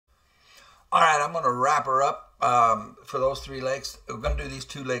All right, I'm going to wrap her up for those three lakes. We're going to do these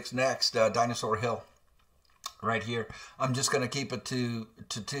two lakes next, Dinosaur Hill, right here. I'm just going to keep it to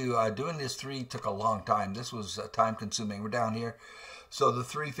two. Doing this three took a long time. This was time consuming. We're down here. So the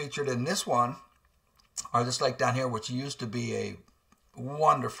three featured in this one are this lake down here, which used to be a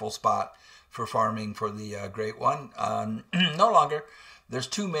wonderful spot for farming for the great one. No longer. There's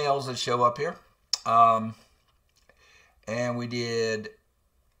two males that show up here. And we did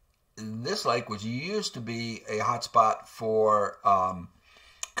this lake, which used to be a hot spot for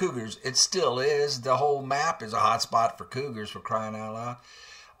cougars. It still is. The whole map is a hot spot for cougars, for crying out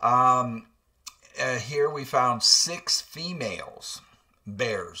loud. Here we found 6 females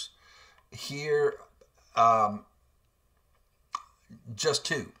bears. Here, just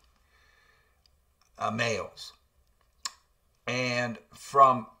 2 males. And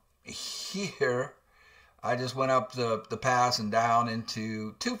from here, I just went up the pass and down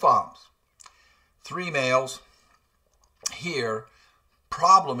into 2 fawns. 3 males here.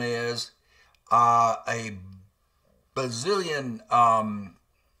 Problem is a bazillion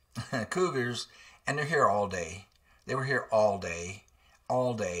cougars, and they're here all day. They were here all day,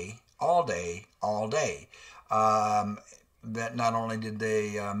 all day, all day, all day. That not only did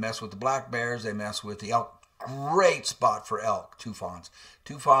they mess with the black bears, they mess with the elk. Great spot for elk, 2 fawns.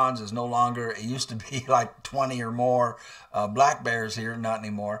 2 fawns is no longer, it used to be like 20 or more black bears here, not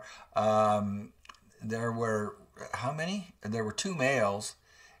anymore. There were, how many? There were 2 males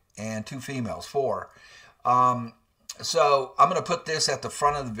and 2 females, 4. So I'm going to put this at the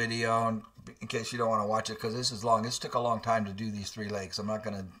front of the video in case you don't want to watch it, because this is long. This took a long time to do these 3 lakes. I'm not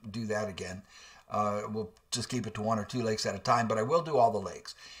going to do that again. We'll just keep it to 1 or 2 lakes at a time, but I will do all the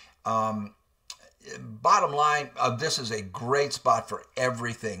lakes. Bottom line, this is a great spot for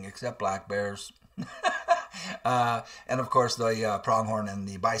everything except black bears. And of course the pronghorn and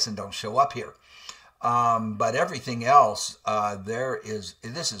the bison don't show up here. But everything else,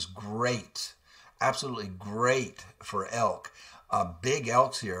 this is great. Absolutely great for elk. Big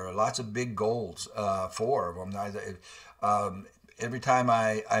elks here, lots of big golds, 4 of them. Every time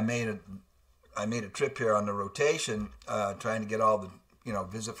I made a trip here on the rotation, trying to get all the,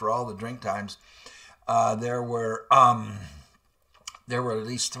 visit for all the drink times, there were at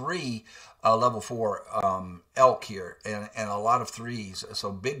least 3 level 4 elk here, and a lot of 3s.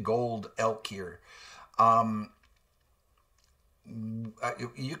 So big gold elk here.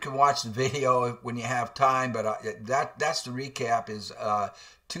 You can watch the video when you have time, but that's the recap. Is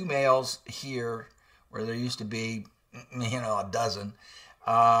 2 males here where there used to be a dozen.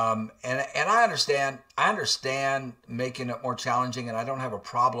 And I understand making it more challenging, and I don't have a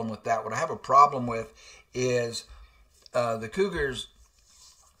problem with that. What I have a problem with is the cougars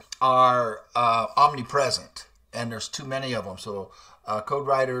are omnipresent, and there's too many of them. So code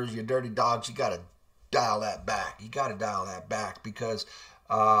riders, you dirty dogs, you got to dial that back. You got to dial that back, because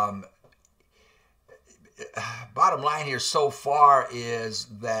bottom line here so far is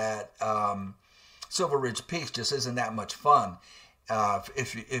that Silver Ridge Peaks just isn't that much fun.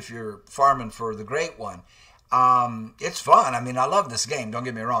 If you're farming for the great one, it's fun. I mean, I love this game. Don't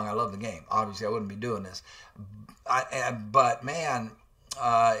get me wrong. I love the game. Obviously, I wouldn't be doing this. But man,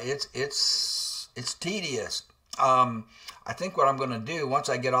 it's tedious. I think what I'm going to do once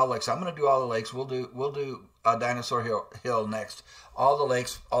I get all the lakes, I'm going to do all the lakes. We'll do Dinosaur Hill next. All the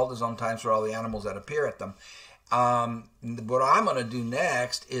lakes, all the zone times for all the animals that appear at them. What I'm going to do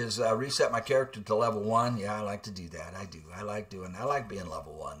next is reset my character to level 1. Yeah, I like to do that. I do. I like being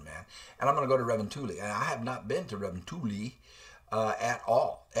level 1, man. And I'm going to go to Reventuli. And I have not been to Reventuli at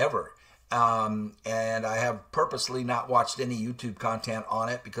all, ever. And I have purposely not watched any YouTube content on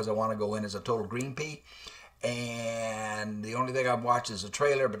it because I want to go in as a total green pea. And the only thing I've watched is a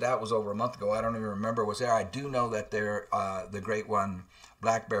trailer, but that was over a month ago. I don't even remember what's there. I do know that the great one,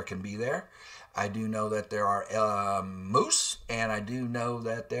 black bear, can be there. I do know that there are moose, and I do know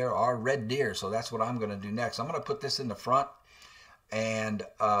that there are red deer. So that's what I'm going to do next. I'm going to put this in the front and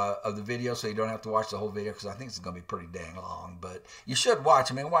of the video, so you don't have to watch the whole video, because I think it's going to be pretty dang long. But you should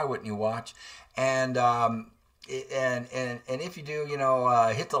watch. I mean, why wouldn't you watch? And if you do,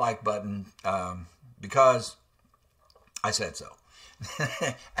 hit the like button, because I said so.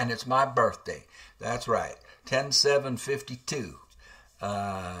 And it's my birthday. That's right. 10/7/52.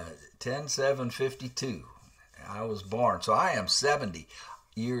 10/7/52. I was born. So I am 70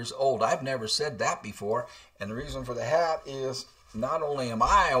 years old. I've never said that before. And the reason for the hat is not only am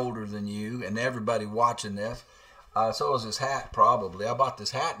I older than you and everybody watching this, so is this hat probably. I bought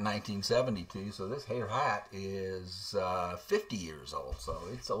this hat in 1972. So this hair hat is 50 years old. So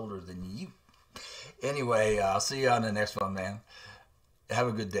it's older than you. Anyway, I'll see you on the next one, man. Have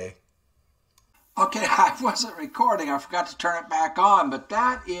a good day. Okay, I wasn't recording. I forgot to turn it back on, but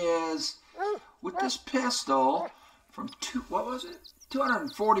that is with this pistol from what was it?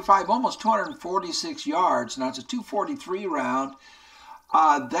 245, almost 246 yards. Now it's a 243 round.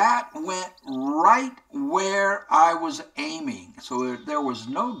 That went right where I was aiming. So there was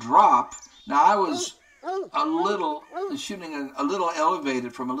no drop. Now I was shooting a little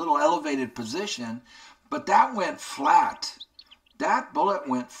elevated from a little elevated position, but that went flat. That bullet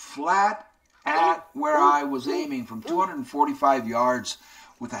went flat at where I was aiming from 245 yards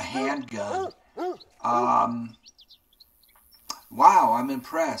with a handgun. Wow, I'm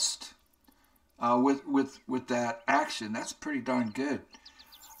impressed with that action. That's pretty darn good.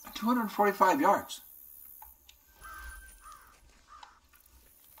 245 yards.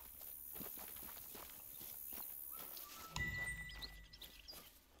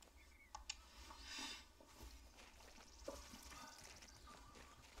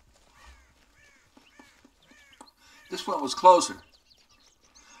 This one was closer,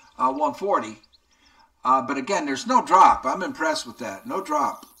 140. But again, there's no drop. I'm impressed with that. No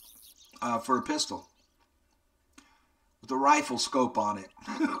drop for a pistol with a rifle scope on it.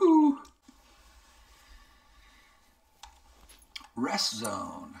 Rest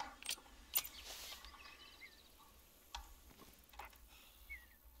zone.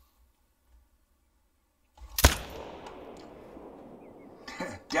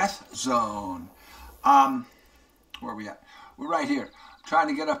 Death zone. Where are we at? We're right here. Trying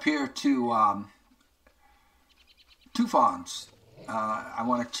to get up here to two fawns. I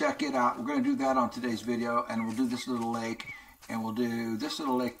want to check it out. We're going to do that on today's video, and we'll do this little lake, and we'll do this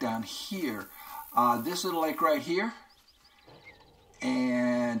little lake down here. This little lake right here,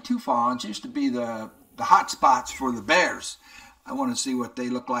 and two fawns used to be the hot spots for the bears. I want to see what they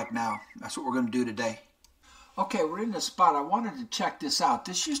look like now. That's what we're going to do today. Okay, we're in the spot. I wanted to check this out.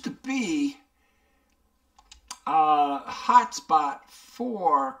 This used to be a hot spot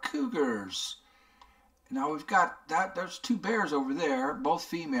for cougars. Now we've got that. There's two bears over there, both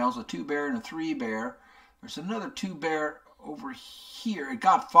females, a 2-bear and a 3-bear. There's another 2-bear over here. It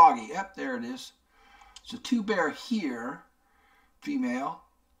got foggy. Yep, there it is. It's a 2-bear here, female.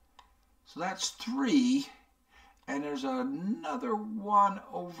 So that's 3. And there's another one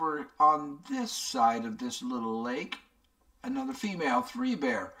over on this side of this little lake. Another female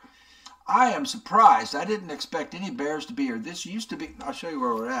 3-bear. I am surprised. I didn't expect any bears to be here. This used to be, I'll show you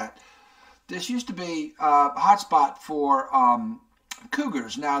where we're at. This used to be a hotspot for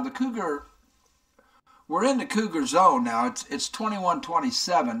cougars. Now the cougar, we're in the cougar zone now. It's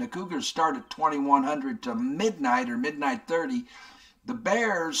 21:27. The cougars start at 2100 to midnight or midnight 30. The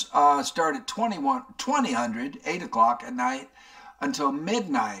bears start at 2000, 8 o'clock at night until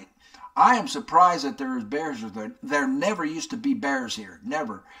midnight. I am surprised that there's bears there. There never used to be bears here.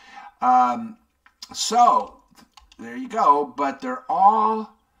 Never. So there you go. But they're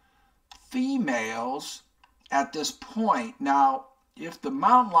all females at this point. Now, if the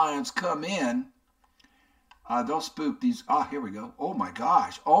mountain lions come in, they'll spook these. Oh, here we go. Oh my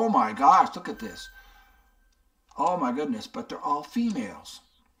gosh. Oh my gosh. Look at this. Oh my goodness. But they're all females.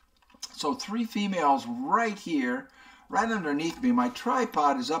 So 3 females right here, right underneath me. My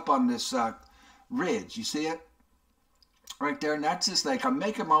tripod is up on this ridge. You see it? Right there. And that's this lake. I'm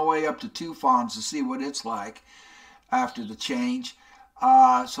making my way up to 2 fawns to see what it's like after the change.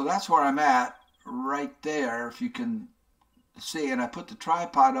 So that's where I'm at right there, if you can see. And I put the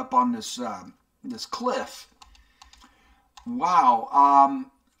tripod up on this this cliff. Wow.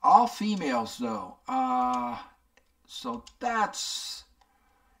 All females though. So that's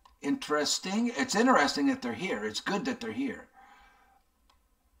interesting. It's interesting that they're here. It's good that they're here.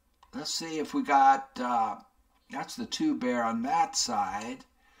 Let's see if we got, that's the 2-bear on that side.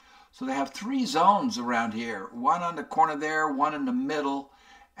 So they have 3 zones around here. One on the corner there, one in the middle,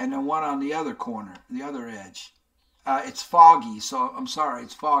 and then one on the other corner, the other edge. It's foggy, so I'm sorry,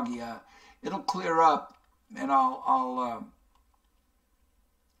 it's foggy. It'll clear up, and I'll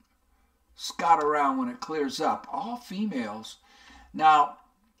scout around when it clears up. All females. Now,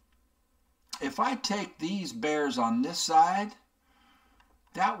 if I take these bears on this side,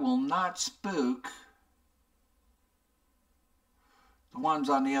 that will not spook the ones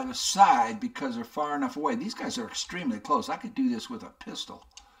on the other side because they're far enough away. These guys are extremely close. I could do this with a pistol.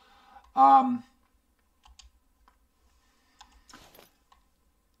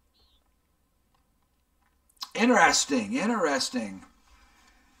 Interesting.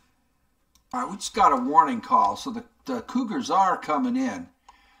 All right, we just got a warning call. So the cougars are coming in,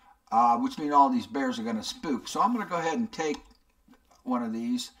 which means all these bears are going to spook. So I'm going to go ahead and take one of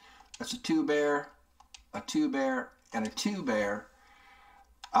these. That's a 2-bear, a 2-bear, and a 2-bear.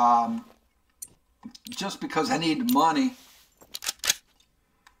 just because I need the money.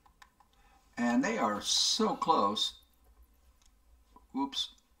 And they are so close. Oops.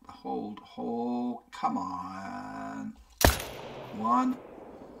 Hold. Come on. 1.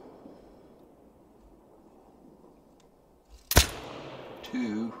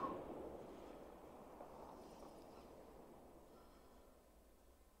 2.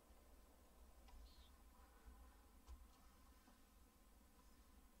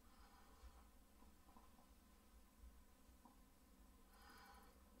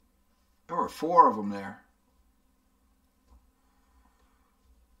 There were 4 of them there.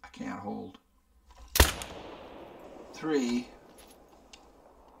 I can't hold. 3.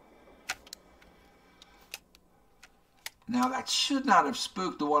 Now that should not have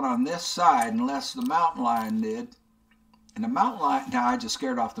spooked the one on this side unless the mountain lion did. And the mountain lion, now I just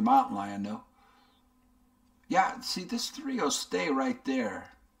scared off the mountain lion though. Yeah, see this 3 will stay right there.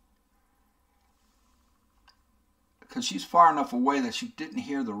 Because she's far enough away that she didn't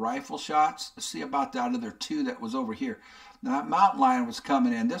hear the rifle shots. See about that other 2 that was over here. Now that mountain lion was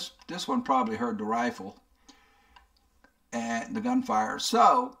coming in. This one probably heard the rifle and the gunfire.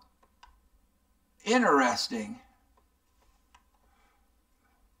 So interesting.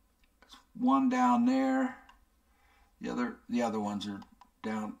 One down there. The other ones are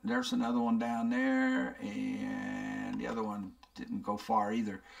down. There's another one down there, and the other one didn't go far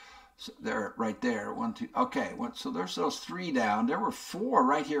either. So they're right there. 1, 2. Okay, so there's those 3 down. There were 4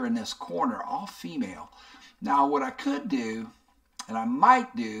 right here in this corner, all female. Now, what I could do, and I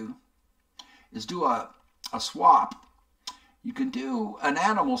might do, is do a swap. You can do an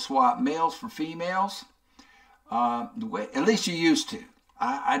animal swap, males for females. At least you used to.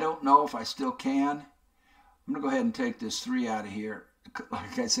 I don't know if I still can. I'm going to go ahead and take this 3 out of here.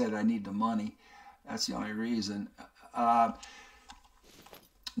 Like I said, I need the money. That's the only reason.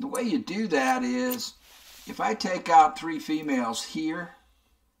 The way you do that is, if I take out 3 females here,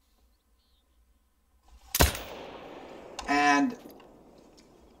 and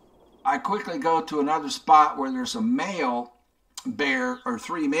I quickly go to another spot where there's a male bear or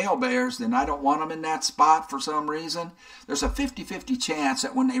 3 male bears, then I don't want them in that spot for some reason. There's a 50-50 chance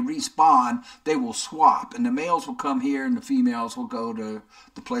that when they respawn, they will swap, and the males will come here and the females will go to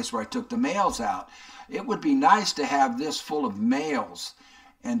the place where I took the males out. It would be nice to have this full of males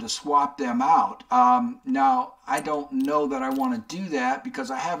and to swap them out. Now, I don't know that I want to do that because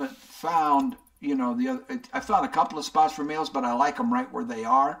I haven't found, I found a couple of spots for males, but I like them right where they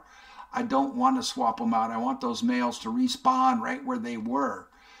are. I don't want to swap them out. I want those males to respawn right where they were.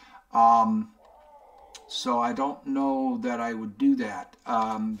 So I don't know that I would do that.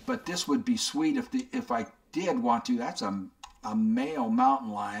 But this would be sweet if I did want to. That's a male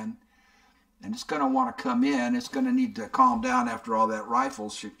mountain lion. And it's going to want to come in. It's going to need to calm down after all that rifle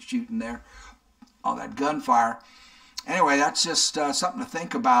shooting there, all that gunfire. Anyway, that's just something to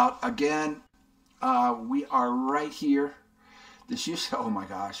think about. Again, we are right here. This used to, oh my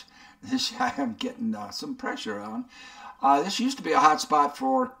gosh, I am getting some pressure on. This used to be a hot spot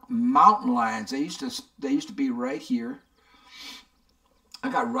for mountain lions. They used to be right here. I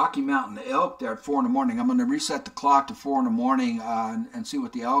got Rocky Mountain elk there at 4 in the morning. I'm going to reset the clock to 4 in the morning and see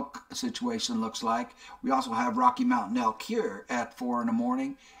what the elk situation looks like. We also have Rocky Mountain elk here at 4 in the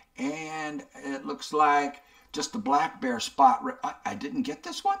morning. And it looks like just the black bear spot. I didn't get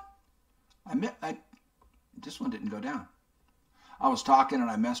this one? This one didn't go down. I was talking and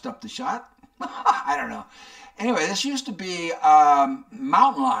I messed up the shot. I don't know. Anyway, this used to be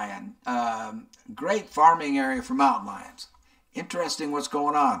mountain lion. Great farming area for mountain lions. Interesting what's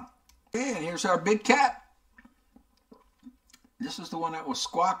going on. Okay, and here's our big cat. This is the one that was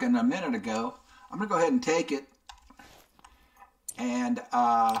squawking a minute ago. I'm going to go ahead and take it. And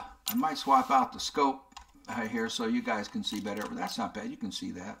I might swap out the scope here so you guys can see better. But that's not bad. You can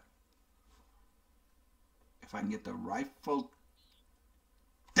see that. If I can get the rifle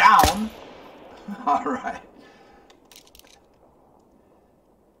down. All right.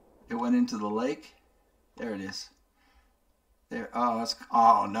 It went into the lake. There it is. There.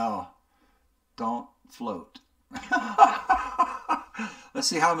 Oh no. Don't float. Let's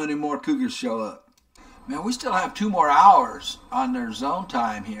see how many more cougars show up. Man, we still have 2 more hours on their zone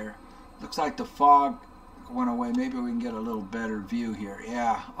time here. Looks like the fog went away. Maybe we can get a little better view here.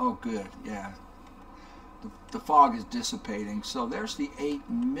 Yeah. Oh, good. Yeah. The fog is dissipating. So there's the 8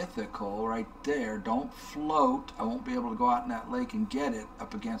 mythical right there. Don't float. I won't be able to go out in that lake and get it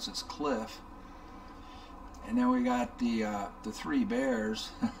up against its cliff. And then we got the 3 bears.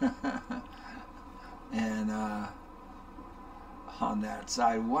 And on that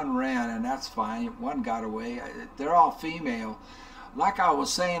side, 1 ran, and that's fine. 1 got away. They're all female. Like I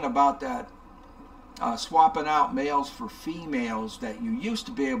was saying about that swapping out males for females that you used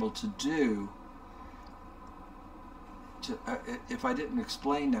to be able to do. If I didn't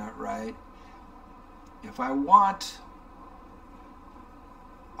explain that right, if I want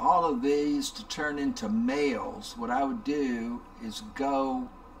all of these to turn into males, what I would do is go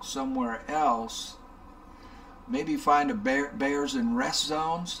somewhere else, maybe find a bears in rest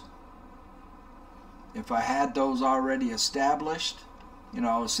zones. If I had those already established, you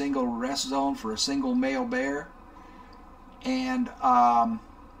know, a single rest zone for a single male bear, and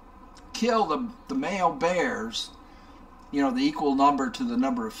kill the male bears, you know, the equal number to the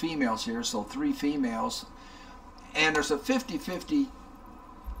number of females here, so 3 females, and there's a 50-50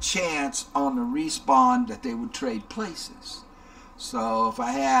 chance on the respawn that they would trade places. So if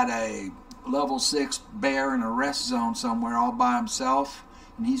I had a level 6 bear in a rest zone somewhere all by himself,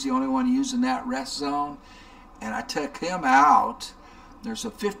 and he's the only one using that rest zone, and I took him out, there's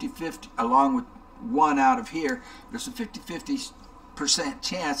a 50-50, along with one out of here, there's a 50-50%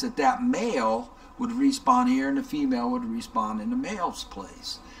 chance that that male would respawn here and the female would respawn in the male's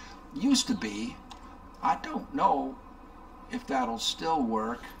place. Used to be. I don't know if that'll still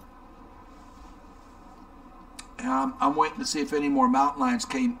work. And I'm waiting to see if any more mountain lions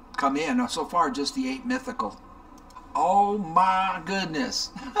come in. Now, so far, just the 8 mythical. Oh my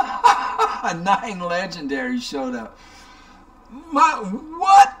goodness. A 9 legendary showed up.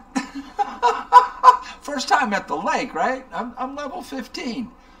 What? First time at the lake, right? I'm level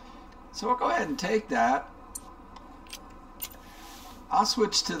 15. So I'll go ahead and take that. I'll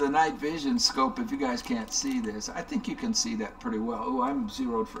switch to the night vision scope if you guys can't see this. I think you can see that pretty well. Oh, I'm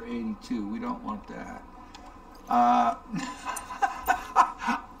zeroed for 82. We don't want that.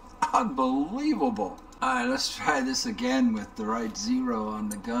 Unbelievable. All right, let's try this again with the right 0 on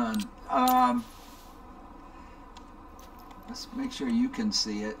the gun. Let's make sure you can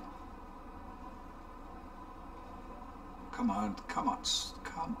see it. Come on, come on,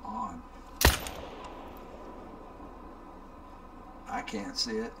 come on. I can't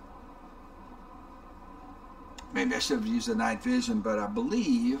see it. Maybe I should have used the night vision, but I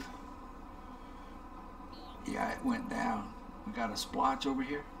believe, yeah, it went down. We got a splotch over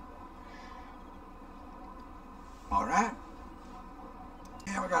here. All right.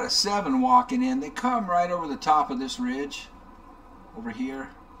 And we got a 7 walking in. They come right over the top of this ridge over here,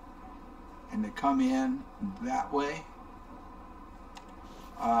 and they come in that way.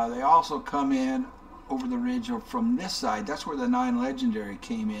 They also come in over the ridge from this side. That's where the 9 legendary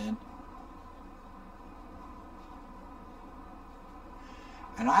came in.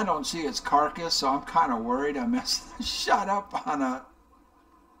 And I don't see its carcass, so I'm kind of worried I shot up on a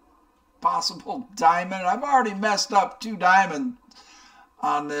possible diamond. I've already messed up 2 diamonds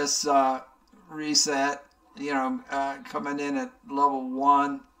on this reset, you know, coming in at level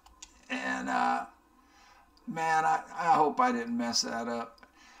 1. And man, I hope I didn't mess that up.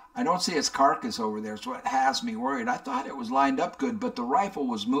 I don't see its carcass over there, so it has me worried. I thought it was lined up good, but the rifle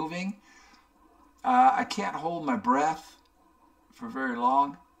was moving. I can't hold my breath for very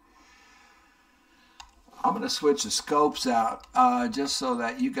long. I'm going to switch the scopes out just so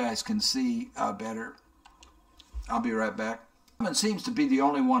that you guys can see better. I'll be right back. It seems to be the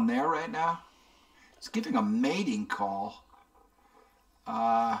only one there right now. It's giving a mating call.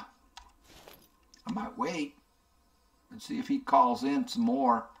 I might wait and see if he calls in some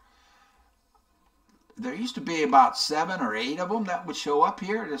more. There used to be about 7 or 8 of them that would show up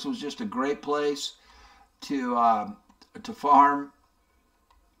here. This was just a great place to farm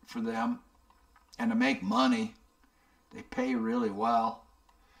for them and to make money. They pay really well.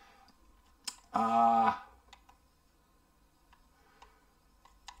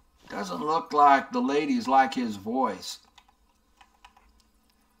 Doesn't look like the ladies like his voice.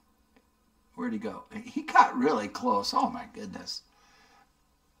 Where'd he go? He got really close. Oh my goodness.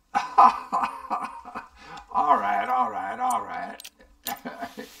 All right, all right, all right.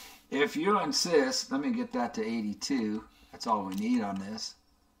 If you insist, let me get that to 82. That's all we need on this.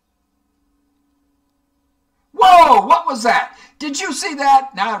 Whoa, what was that? Did you see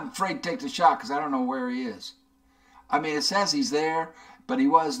that? Now I'm afraid to take the shot because I don't know where he is. I mean, it says he's there, but he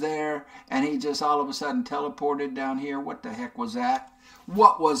was there, and he just all of a sudden teleported down here. What the heck was that?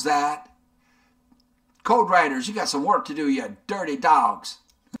 What was that? Code Writers, you got some work to do, you dirty dogs.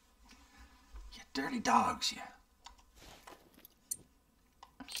 You dirty dogs, you.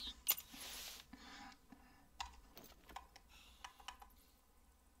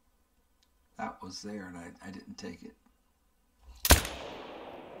 That was there, and I didn't take it.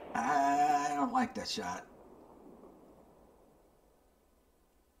 I don't like that shot.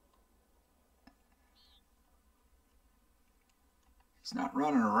 He's not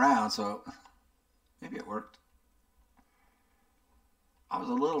running around, so Maybe it worked. I was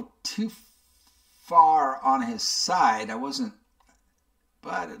a little too far on his side. I wasn't,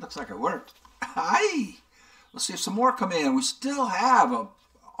 but it looks like it worked. Hi. Let's see if some more come in. We still have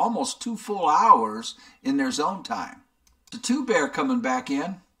almost 2 full hours in their zone time. The 2 bear coming back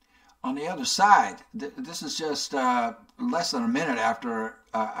in on the other side. This is just less than a minute after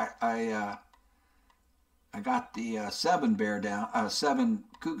I got the 7 bear down, 7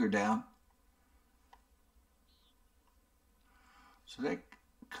 cougar down. So they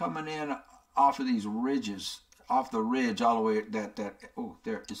coming in off of these ridges, off the ridge all the way oh,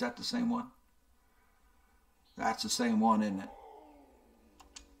 there, is that the same one? That's the same one, isn't it?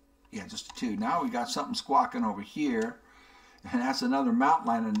 Yeah, just 2. Now we got something squawking over here, and that's another mountain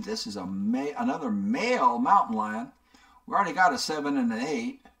lion, and this is another male mountain lion. We already got a 7 and an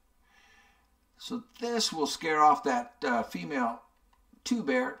 8, so this will scare off that female 2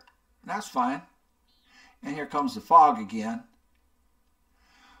 bear. That's fine. And here comes the fog again.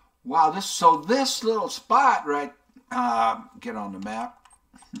 Wow, this little spot right, get on the map.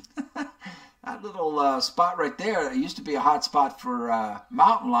 That little spot right there, it used to be a hot spot for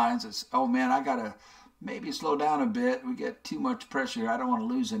mountain lions. It's, oh man, I gotta maybe slow down a bit. We get too much pressure. I don't want to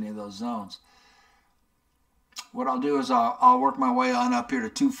lose any of those zones. What I'll do is I'll work my way on up here to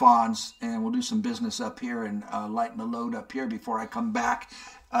 2 fawns, and we'll do some business up here and lighten the load up here before I come back.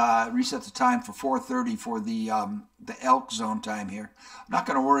 Reset the time for 4:30 for the elk zone time here. I'm not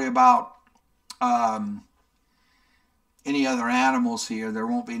going to worry about any other animals here. There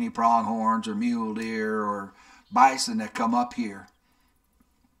won't be any pronghorns or mule deer or bison that come up here,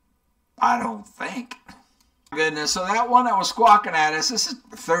 I don't think. Goodness, so that one that was squawking at us, this is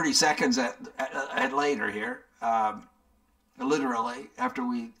 30 seconds at later here. Literally, after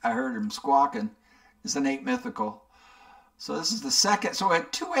I heard him squawking, it's an 8 mythical. So this is the second. So we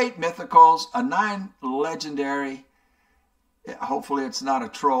had 2 8 mythicals, a 9 legendary. Hopefully it's not a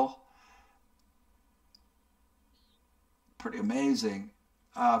troll. Pretty amazing.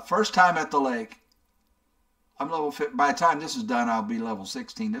 First time at the lake. I'm level 50. By the time this is done, I'll be level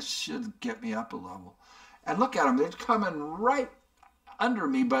 16. This should get me up a level. And look at them. They're coming right under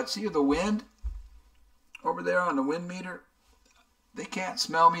me. But see the wind over there on the wind meter? They can't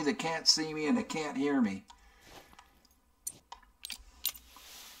smell me, they can't see me, and they can't hear me.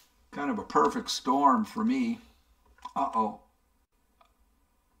 Kind of a perfect storm for me. Uh-oh.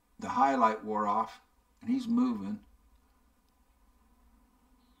 The highlight wore off, and he's moving.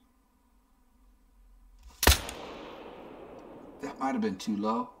 That might have been too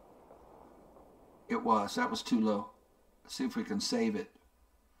low. It was. That was too low. Let's see if we can save it.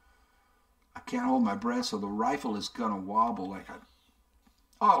 I can't hold my breath, so the rifle is going to wobble like a...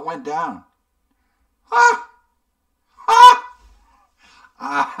 Oh, it went down. Ah! Ah!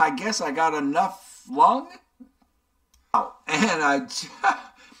 I guess I got enough lung. Oh, and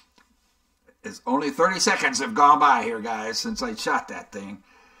it's only 30 seconds have gone by here, guys, since I shot that thing.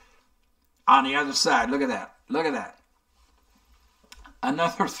 On the other side, look at that. Look at that.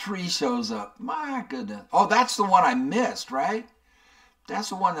 Another 3 shows up. My goodness. Oh, that's the one I missed, right? That's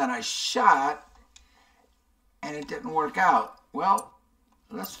the one that I shot, and it didn't work out. Well,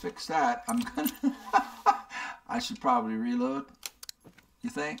 let's fix that. I'm gonna... I should probably reload. You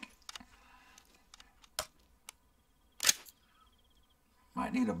think?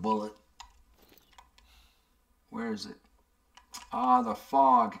 Might need a bullet. Where is it? Ah, the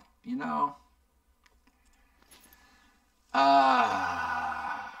fog. You know.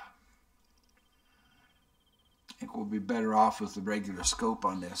 I think we'll be better off with the regular scope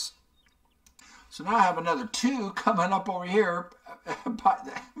on this. So now I have another 2 coming up over here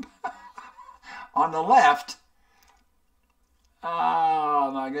on the left. Oh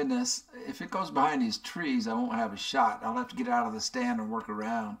my goodness. If it goes behind these trees, I won't have a shot. I'll have to get out of the stand and work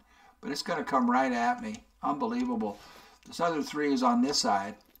around. But it's going to come right at me. Unbelievable. This other 3 is on this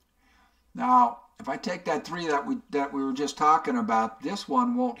side. Now, if I take that 3 that we were just talking about, this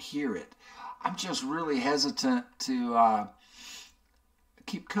one won't hear it. I'm just really hesitant to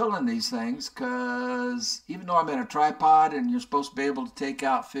keep killing these things, because even though I'm in a tripod and you're supposed to be able to take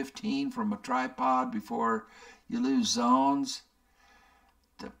out 15 from a tripod before you lose zones,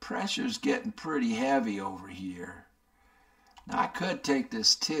 the pressure's getting pretty heavy over here. Now I could take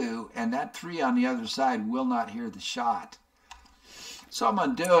this 2, and that 3 on the other side will not hear the shot. So I'm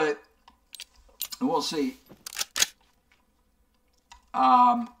going to do it, and we'll see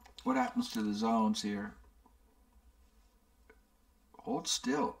what happens to the zones here. Hold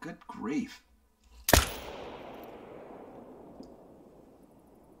still. Good grief.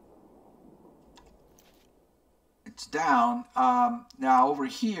 It's down. Now over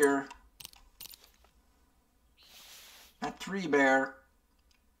here, That 3-bear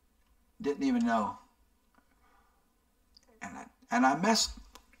didn't even know. And I messed.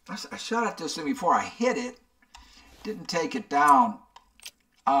 I shot at this thing before. I hit it. Didn't take it down.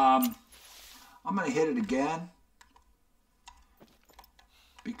 I'm going to hit it again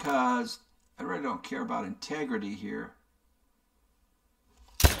because I really don't care about integrity here.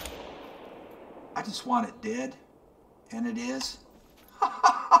 I just want it dead, and it is.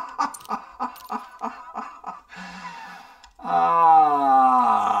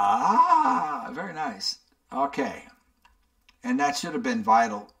 Very nice. Okay. And that should have been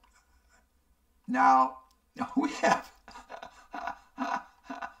vital. Now, we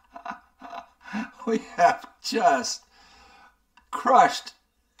have just crushed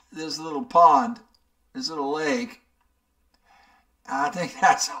this little pond, this little lake. I think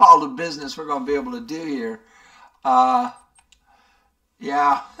that's all the business we're going to be able to do here.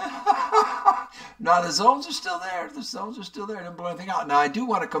 Yeah. No, the zones are still there. The zones are still there. I didn't blow anything out. Now, I do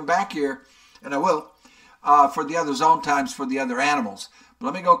want to come back here, and I will, for the other zone times for the other animals. But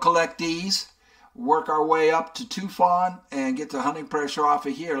let me go collect these, work our way up to 2 fawn, and get the hunting pressure off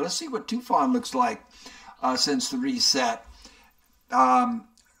of here. Let's see what 2 fawn looks like since the reset. I'll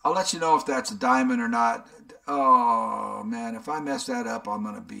let you know if that's a diamond or not. Oh, man, if I mess that up, I'm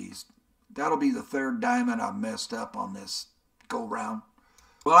going to be... That'll be the 3rd diamond I've messed up on this go-round.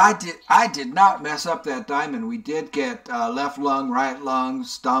 Well, I did not mess up that diamond. We did get left lung, right lung,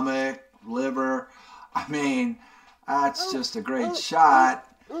 stomach, liver. I mean, that's just a great shot.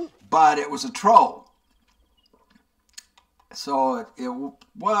 But it was a troll. So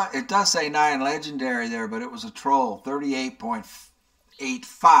it does say 9 legendary there, but it was a troll,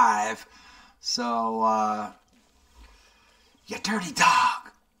 38.85. So, you dirty dog.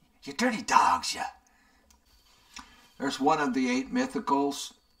 You dirty dogs, you. There's one of the 8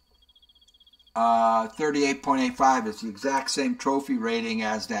 mythicals. 38.85 is the exact same trophy rating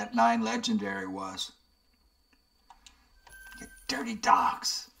as that 9 legendary was. You dirty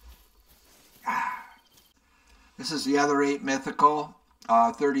dogs. This is the other 8 mythical.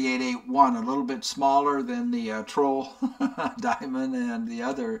 38.81, a little bit smaller than the troll diamond and the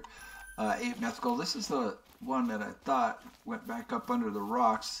other 8 mythical. This is the one that I thought went back up under the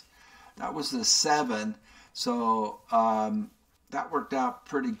rocks. That was the 7. So that worked out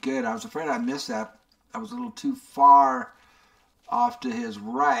pretty good. I was afraid I missed that. I was a little too far off to his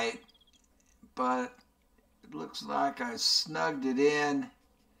right, but it looks like I snugged it in.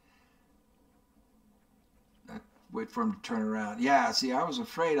 Wait for him to turn around. Yeah, see, I was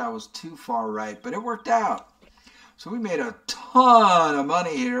afraid I was too far right, but it worked out. So we made a ton of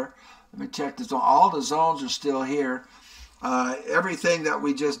money here. Let me check this. All the zones are still here. Everything that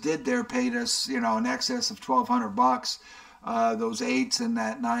we just did there paid us, in excess of $1,200. Those 8s and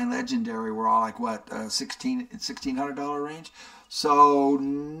that 9 legendary were all like what, $1,600 range. So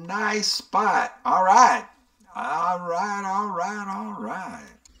nice spot. All right.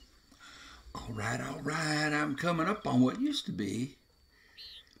 I'm coming up on what used to be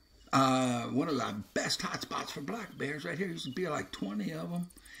one of the best hot spots for black bears right here. Used to be like 20 of them,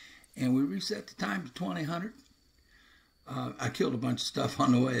 and we reset the time to 2000. I killed a bunch of stuff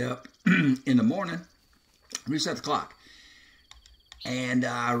on the way up in the morning, reset the clock, and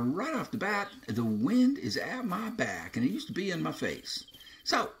right off the bat, the wind is at my back, and it used to be in my face.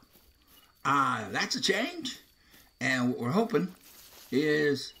 So that's a change, and what we're hoping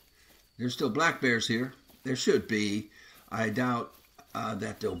is there's still black bears here. There should be. I doubt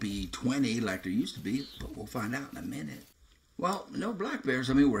that there'll be 20 like there used to be, but we'll find out in a minute. Well, no black bears.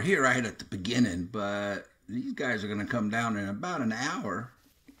 I mean, we're here right at the beginning, but these guys are going to come down in about an hour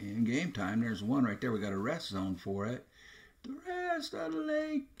in game time. There's one right there. We got a rest zone for it. The rest of the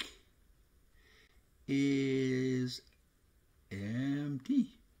lake is empty.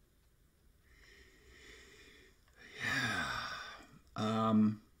 Yeah.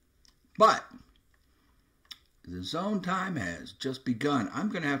 But the zone time has just begun. I'm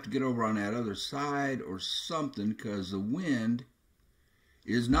going to have to get over on that other side or something because the wind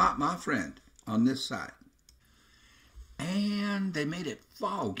is not my friend on this side. And they made it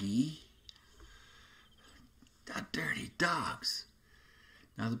foggy. The dirty dogs.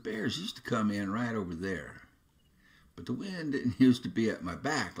 Now the bears used to come in right over there, but the wind didn't used to be at my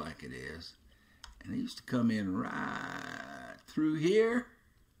back like it is. And they used to come in right through here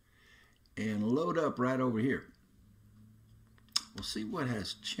and load up right over here. We'll see what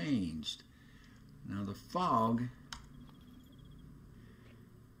has changed. Now the fog,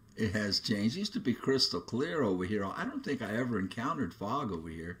 it has changed. It used to be crystal clear over here. I don't think I ever encountered fog over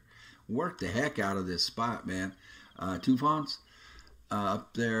here. Worked the heck out of this spot, man. 2 fawns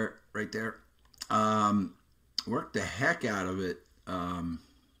up there, right there. worked the heck out of it.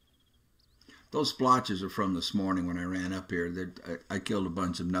 Those splotches are from this morning when I ran up here. I killed a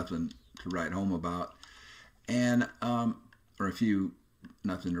bunch of nothing to write home about, and or a few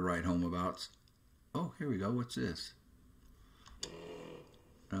nothing to write home about. Oh, here we go. What's this?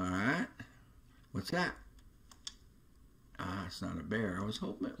 All right. What's that? Ah, it's not a bear. I was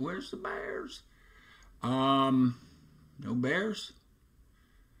hoping. Where's the bears? No bears.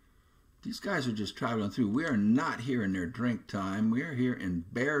 These guys are just traveling through. We are not here in their drink time. We are here in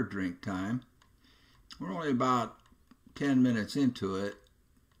bear drink time. We're only about 10 minutes into it,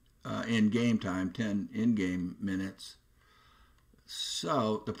 in game time, 10 in-game minutes.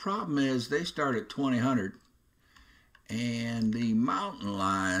 So the problem is they start at 2000 and the mountain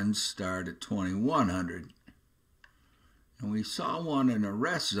lions start at 2100. And we saw one in a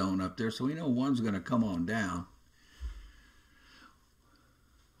rest zone up there, so we know one's going to come on down.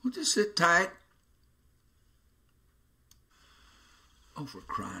 We'll just sit tight. Oh, for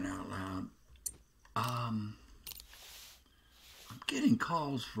crying out loud. I'm getting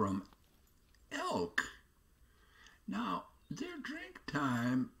calls from elk. Now, their drink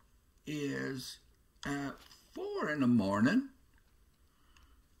time is at 4 in the morning.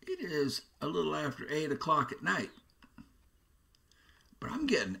 It is a little after 8 o'clock at night. But I'm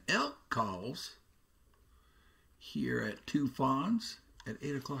getting elk calls here at Two Fawns at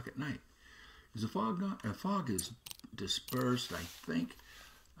 8 o'clock at night. Is the fog not? The fog is dispersed, I think.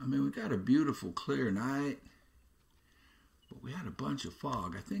 I mean, we got a beautiful, clear night, but we had a bunch of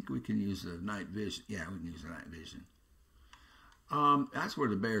fog. I think we can use the night vision. Yeah, we can use the night vision. That's where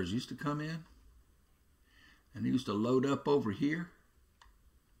the bears used to come in, and they used to load up over here.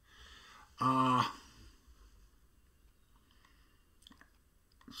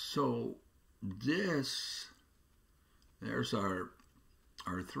 So this, there's our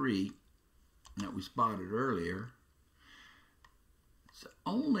 3 that we spotted earlier. It's the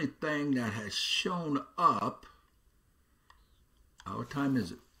only thing that has shown up. What time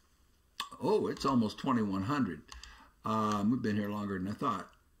is it? Oh, it's almost 2100. We've been here longer than I thought.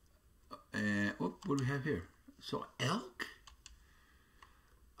 And what do we have here? So elk.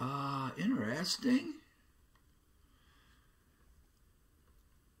 Interesting.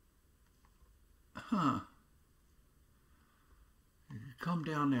 Huh. You come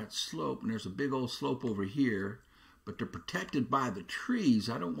down that slope, and there's a big old slope over here, but they're protected by the trees.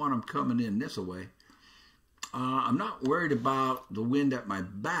 I don't want them coming in this way. I'm not worried about the wind at my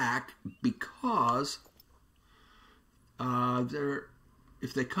back because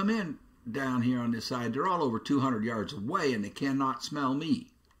if they come in down here on this side, they're all over 200 yards away, and they cannot smell me.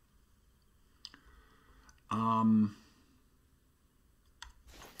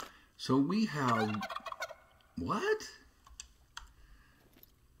 So we have, what?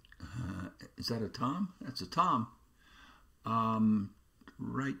 Is that a tom? That's a tom.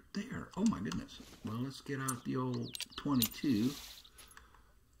 Right there. Oh my goodness. Well, let's get out the old 22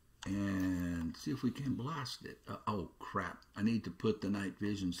 and see if we can blast it. Oh crap. I need to put the night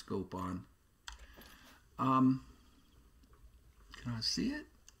vision scope on. Can I see it?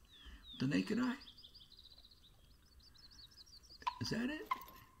 The naked eye? Is that it?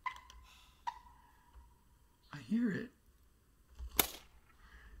 I hear it.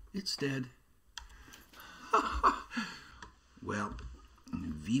 It's dead. Well,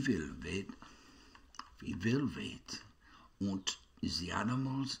 wie will wait, und the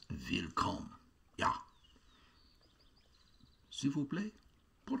animals will come. Ja. S'il vous plaît,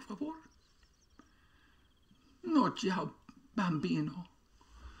 por favor. No, ciao, bambino.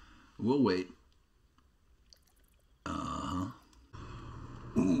 We'll wait.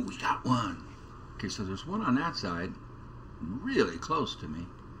 Ooh, we got one. Okay, so there's one on that side, really close to me.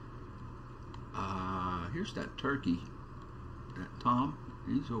 Here's that turkey, that tom.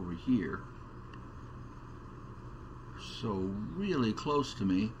 He's over here. So really close to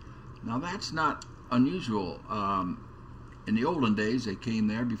me. Now that's not unusual. In the olden days, they came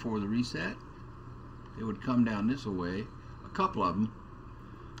there before the reset. They would come down this way, a couple of them.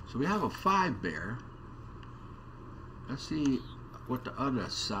 So we have a 5 bear. Let's see what the other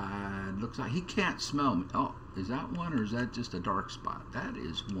side looks like. He can't smell me. Oh, is that one or is that just a dark spot? That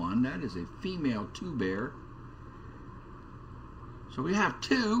is one. That is a female 2 bear. So we have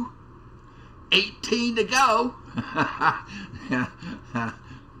 2. 18 to go.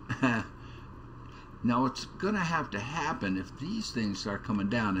 Now what's going to have to happen if these things start coming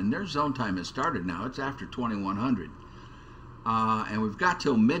down, and their zone time has started now. It's after 2100. And we've got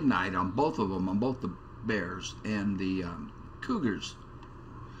till midnight on both of them, on both the bears and the cougars.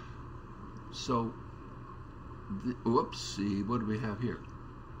 So, whoopsie, what do we have here?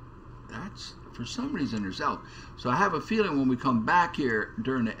 That's, for some reason, there's elk. So I have a feeling when we come back here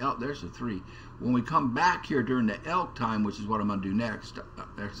during the elk, there's a 3. When we come back here during the elk time, which is what I'm going to do next,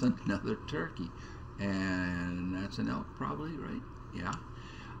 there's another turkey. And that's an elk probably, right? Yeah.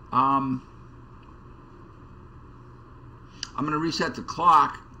 I'm going to reset the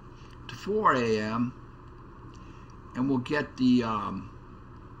clock to 4 a.m. and we'll get the,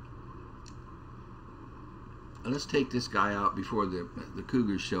 let's take this guy out before the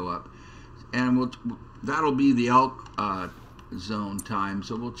cougars show up. And that'll be the elk zone time,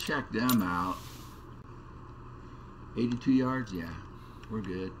 so we'll check them out. 82 yards, yeah, we're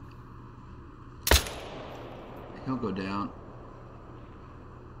good. He'll go down.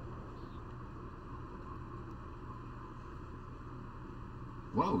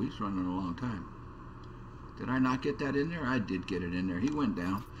 Whoa, he's running a long time. Did I not get that in there? I did get it in there. He went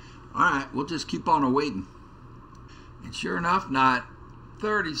down. All right, we'll just keep on waiting. And sure enough, not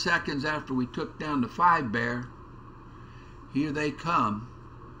 30 seconds after we took down the 5 bear, here they come.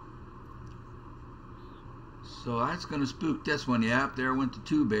 So that's going to spook this one. Yep, there went the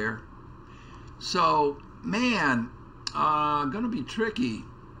 2 bear. So, man, going to be tricky.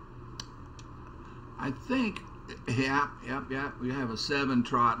 I think, yep, we have a 7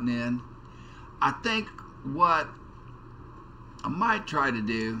 trotting in. I think what I might try to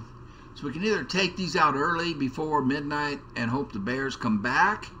do, so we can either take these out early before midnight and hope the bears come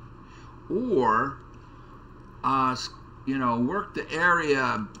back, or, you know, work the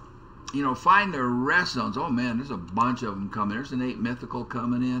area, you know, find their rest zones. Oh man, there's a bunch of them coming. There's an 8 mythical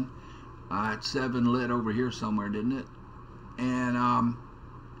coming in. It's 7 lit over here somewhere, didn't it? And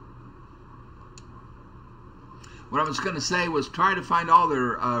what I was going to say was try to find all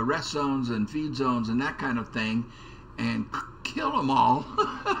their rest zones and feed zones and that kind of thing, and kill them all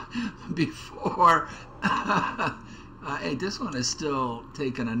before. Hey, this one is still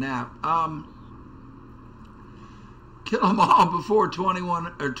taking a nap. Kill them all before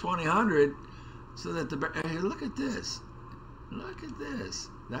 21 or 2000, so that the bear. Hey, look at this. Look at this.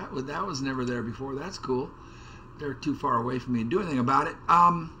 That was never there before. That's cool. They're too far away from me to do anything about it.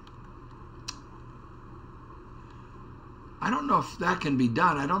 I don't know if that can be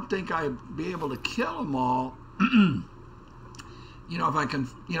done. I don't think I'd be able to kill them all. You know, if I can,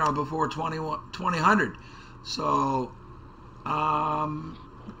 you know, before 2000. So, going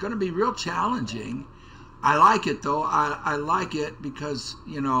to be real challenging. I like it though. I like it because,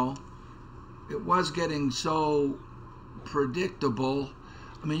 you know, it was getting so predictable.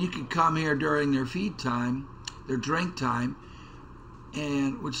 I mean, you could come here during their feed time, their drink time,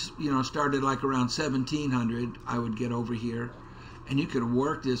 and which, you know, started like around 1700. I would get over here, and you could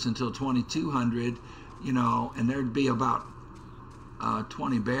work this until 2200, you know, and there'd be about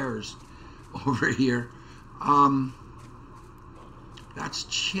 20 bears over here. That's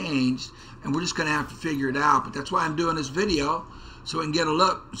changed, and we're just going to have to figure it out. But that's why I'm doing this video, so we can get a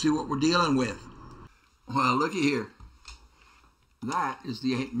look, see what we're dealing with. Well, looky here. That is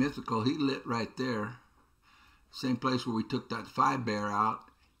the 8 mythical. He lit right there. Same place where we took that 5 bear out.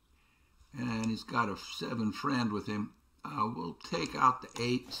 And he's got a 7 friend with him. We'll take out the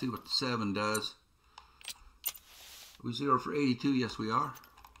 8 and see what the 7 does. We 0 for 82. Yes, we are.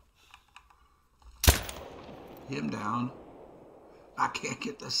 Him down. I can't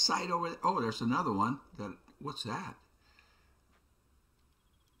get the sight over there. Oh, there's another one. What's that?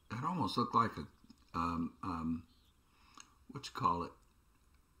 That almost looked like a what you call it,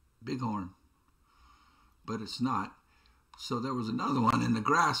 bighorn, but it's not. So there was another one in the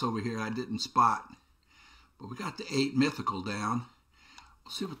grass over here I didn't spot, but we got the 8 mythical down.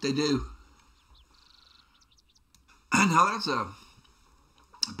 We'll see what they do. Now that's a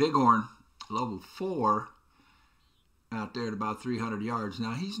bighorn level 4 out there at about 300 yards.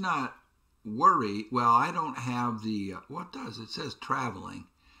 Now he's not worried. Well, I don't have the what does it says traveling.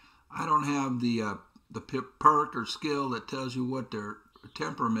 I don't have the perk or skill that tells you what their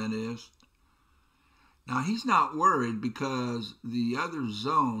temperament is. Now he's not worried because the other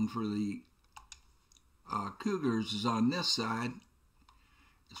zone for the cougars is on this side.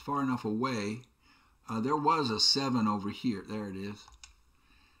 It's far enough away. There was a 7 over here. There it is.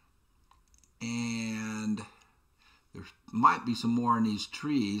 And there might be some more in these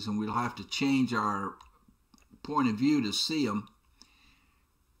trees, and we'll have to change our point of view to see them.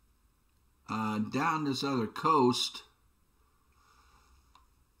 Down this other coast,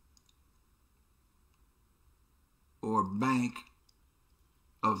 or bank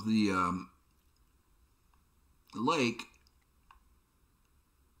of the lake,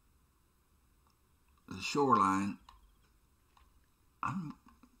 the shoreline, I'm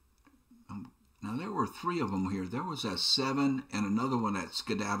Now, there were 3 of them here. There was that 7 and another one that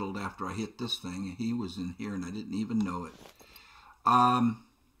skedaddled after I hit this thing. And he was in here, and I didn't even know it.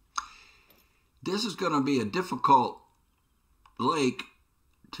 This is going to be a difficult lake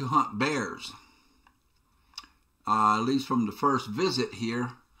to hunt bears, at least from the first visit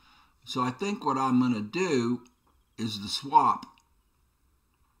here. So I think what I'm going to do is the swap.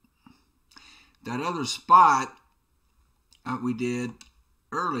 That other spot that we did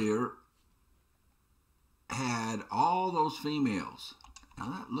earlier had all those females.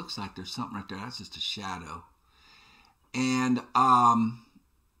 Now that looks like there's something right there. That's just a shadow. And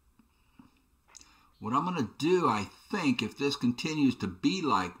what I'm going to do, I think, if this continues to be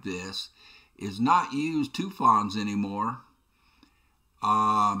like this, is not use 2 fawns anymore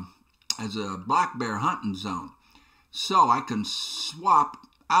as a black bear hunting zone. So I can swap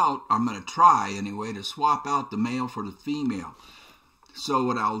out, I'm going to try anyway, to swap out the male for the female. So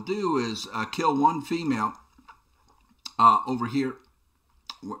what I'll do is kill 1 female over here.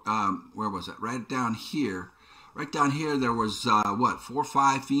 Where was it? Right down here. Right down here there was, what, 4 or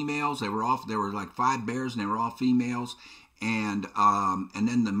 5 females. There were like 5 bears, and they were all females. And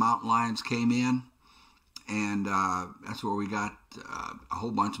then the mountain lions came in. And that's where we got a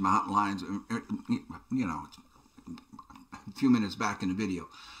whole bunch of mountain lions, you know, a few minutes back in the video.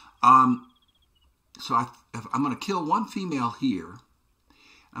 So I'm going to kill 1 female here.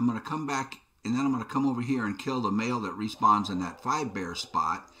 I'm going to come back, and then I'm going to come over here and kill the male that respawns in that 5 bear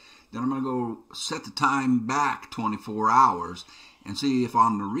spot. Then I'm going to go set the time back 24 hours and see if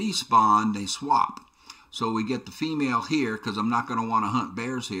on the respawn they swap. So we get the female here, because I'm not going to want to hunt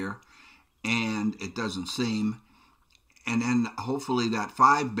bears here, and it doesn't seem. And then hopefully that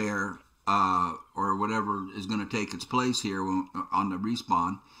 5 bear or whatever is going to take its place here on the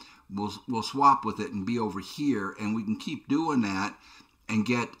respawn, we'll swap with it and be over here, and we can keep doing that and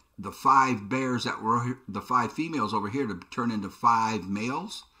get the 5 bears that were the 5 females over here to turn into 5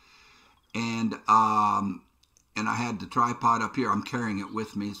 males. And I had the tripod up here. I'm carrying it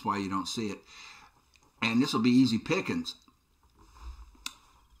with me. That's why you don't see it. And this will be easy pickings.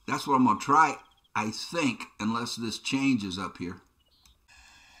 That's what I'm going to try, I think, unless this changes up here.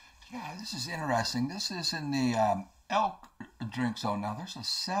 Yeah, this is interesting. This is in the elk drink zone. Now, there's a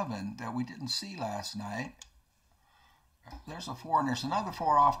 7 that we didn't see last night. There's a 4, and there's another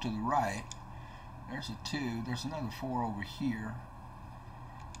 4 off to the right. There's a 2. There's another 4 over here.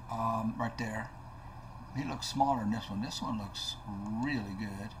 Right there. He looks smaller than this one. This one looks really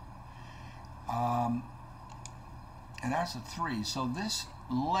good. And that's a 3. So this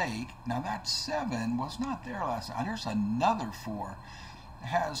lake, now that 7 was not there last night. There's another 4. It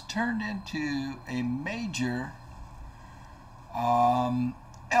has turned into a major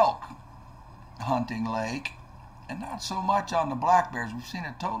elk hunting lake, and not so much on the black bears. We've seen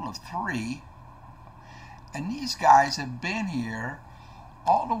a total of 3, and these guys have been here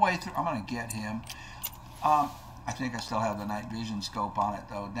all the way through. I'm going to get him. I think I still have the night vision scope on it,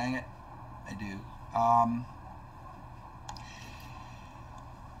 though. Dang it, I do.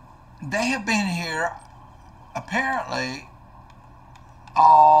 They have been here apparently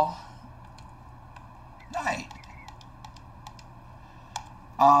all night.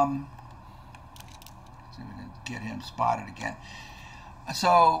 See if we can get him spotted again.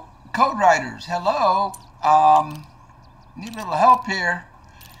 So, Code Riders, hello. Need a little help here.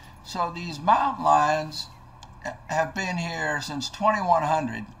 So these mountain lions have been here since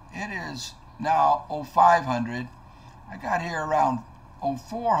 2100. It is now 0500. I got here around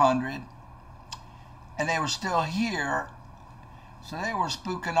 0400, and they were still here. So they were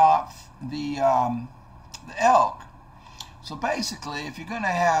spooking off the elk. So basically, if you're going to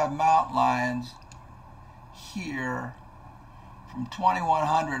have mountain lions here from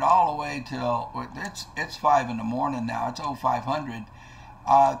 2100 all the way till it's 5 in the morning now. It's 0500,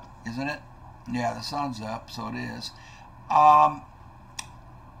 isn't it? Yeah, the sun's up, so it is.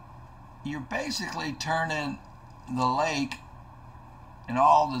 You're basically turning the lake and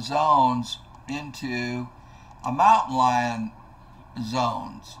all the zones into a mountain lion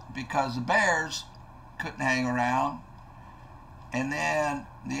zones, because the bears couldn't hang around, and then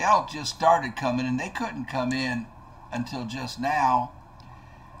the elk just started coming, and they couldn't come in until just now,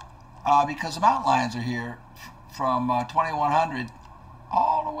 because the mountain lions are here from 2100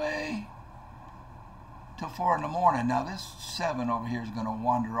 all the way till 4 in the morning. Now this 7 over here is going to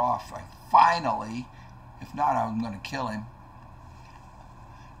wander off finally. If not, I'm going to kill him.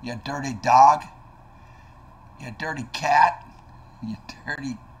 You dirty dog. You dirty cat. You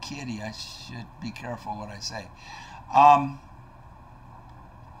dirty kitty. I should be careful what I say.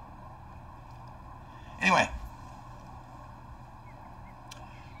 Anyway,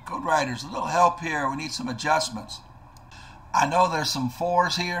 Code Riders, a little help here. We need some adjustments. I know there's some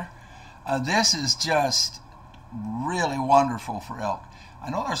 4s here. This is just really wonderful for elk. I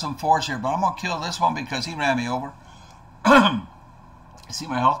know there's some 4s here, but I'm going to kill this one because he ran me over. See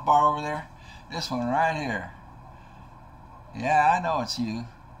my health bar over there? This one right here. Yeah, I know it's you.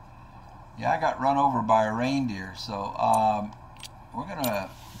 Yeah, I got run over by a reindeer, so we're going to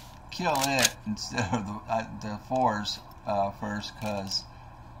kill it instead of the 4s first, because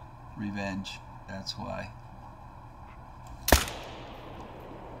revenge, that's why.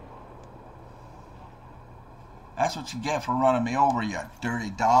 That's what you get for running me over, you dirty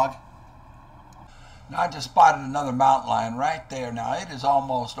dog. Now I just spotted another mountain lion right there. Now it is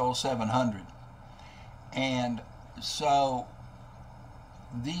almost 0700. And so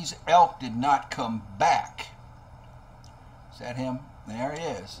these elk did not come back. Is that him? There he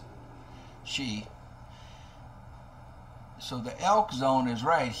is. She. So the elk zone is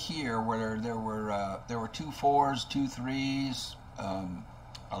right here, where there were 2 4s, 2 3s,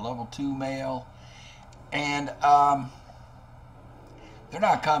 a level 2 male, and they're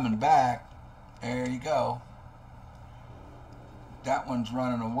not coming back. There you go. That one's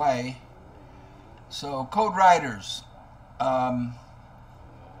running away. So Code Riders,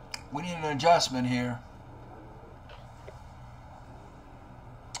 we need an adjustment here.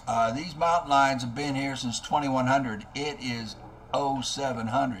 These mountain lions have been here since 2100. It is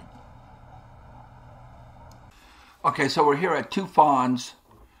 0700. Okay, so we're here at 2 fawns,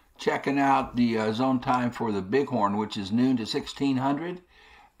 checking out the zone time for the bighorn, which is noon to 1600.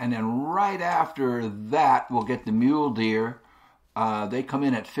 And then right after that, we'll get the mule deer. They come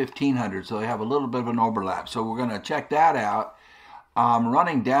in at 1500, so they have a little bit of an overlap. So we're going to check that out.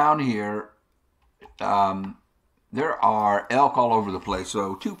 Running down here, there are elk all over the place.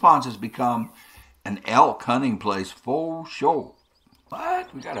 So 2 Ponds has become an elk hunting place for sure.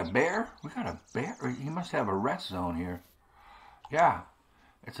 What? We got a bear? We got a bear? He must have a rest zone here. Yeah,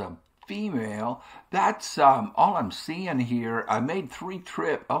 it's a female. That's all I'm seeing here. I made 3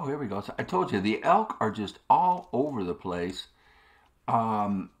 trips. Oh, here we go. So I told you, the elk are just all over the place.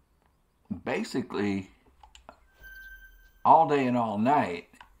 Basically, all day and all night.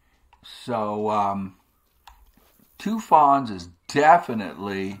 So, 2 fawns is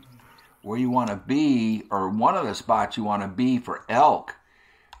definitely where you want to be, or one of the spots you want to be for elk.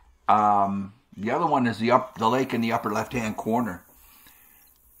 The other one is the lake in the upper left-hand corner.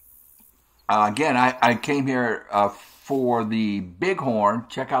 Again, I came here for the bighorn.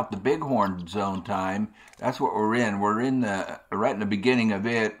 Check out the bighorn zone time. That's what we're in. We're in right in the beginning of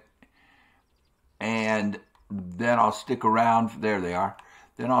it, and then I'll stick around. There they are.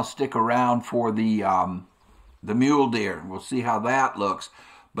 Then I'll stick around for the mule deer. We'll see how that looks.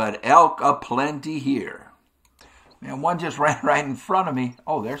 But elk aplenty here. Man, one just ran right in front of me.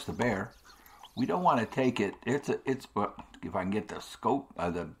 Oh, there's the bear. We don't want to take it. It's if I can get the scope,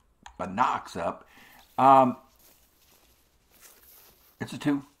 the binocs up. It's a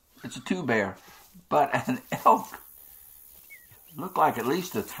 2 bear, but an elk looked like at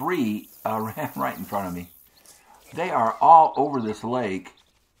least a 3 ran right in front of me. They are all over this lake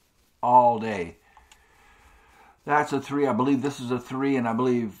all day. That's a 3. I believe this is a 3, and I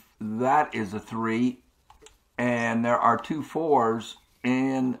believe that is a 3. And there are 2 4s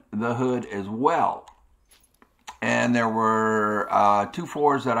in the hood as well. And there were 2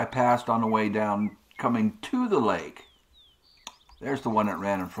 4s that I passed on the way down coming to the lake. There's the one that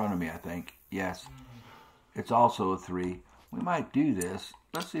ran in front of me, I think. Yes. It's also a 3. We might do this.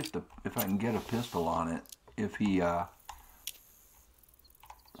 Let's see if I can get a pistol on it. If he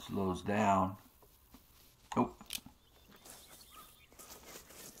slows down. Nope.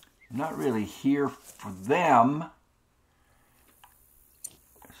 I'm not really here for them.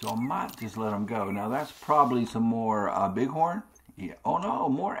 So I might just let them go. Now that's probably some more bighorn. Yeah. Oh no,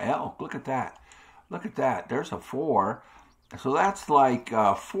 more elk. Look at that. Look at that. There's a 4. So that's like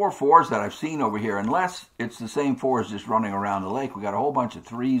 4 4s that I've seen over here. Unless it's the same 4s just running around the lake. We got a whole bunch of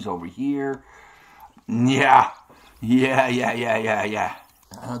 3s over here. Yeah.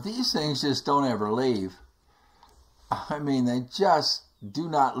 These things just don't ever leave. I mean, they just do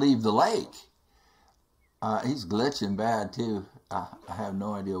not leave the lake. He's glitching bad too. I have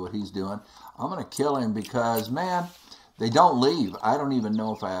no idea what he's doing. I'm gonna kill him because, man, they don't leave. I don't even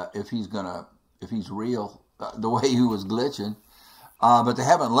know if he's real the way he was glitching. But they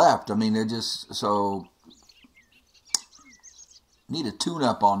haven't left. I mean, they're just so need a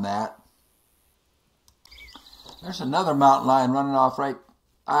tune-up on that. There's another mountain lion running off right.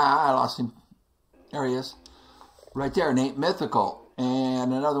 I lost him. There he is. Right there, Nate Mythical.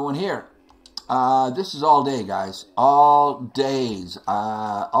 And another one here. This is all day, guys. All days.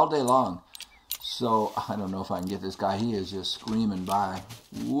 All day long. So, I don't know if I can get this guy. He is just screaming by.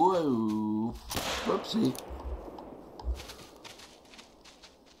 Whoa. Whoopsie.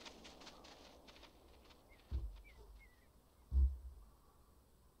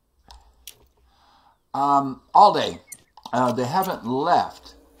 All day. They haven't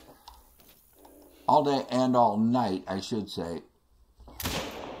left. All day and all night, I should say.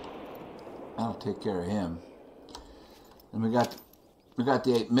 I'll take care of him. And we got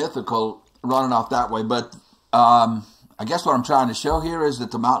the 8 mythical running off that way. But I guess what I'm trying to show here is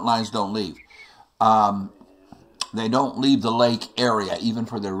that the mountain lions don't leave. They don't leave the lake area, even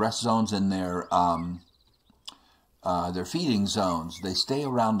for their rest zones and their feeding zones. They stay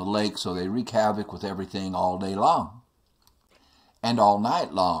around the lake, so they wreak havoc with everything all day long and all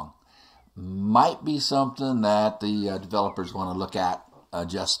night long. Might be something that the developers want to look at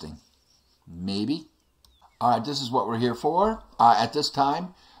adjusting. Maybe. All right, this is what we're here for. At this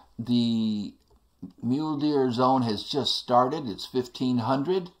time, the mule deer zone has just started. It's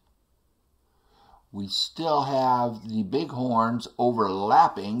 1500. We still have the bighorns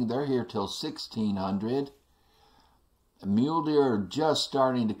overlapping. They're here till 1600. Mule deer are just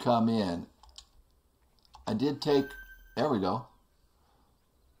starting to come in. I did take, there we go.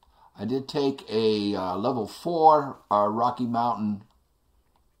 I did take a level 4 Rocky Mountain,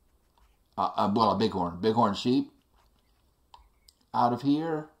 well, a bighorn sheep out of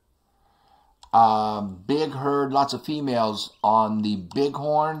here. Big herd, lots of females on the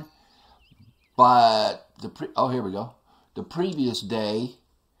bighorn, but oh, here we go. The previous day,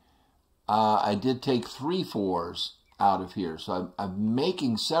 I did take 3 4s out of here. So I'm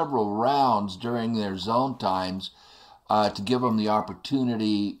making several rounds during their zone times to give them the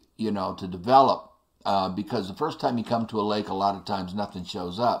opportunity, you know, to develop. Because the first time you come to a lake, a lot of times nothing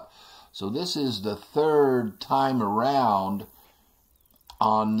shows up. So this is the 3rd time around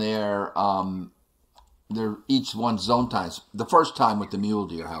on their each one's zone times. The first time with the mule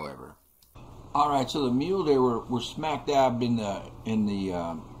deer, however. All right, so the mule deer were smack dab in the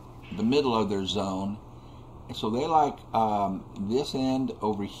middle of their zone. So they like this end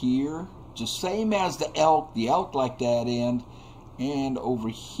over here, just same as the elk. The elk like that end, and over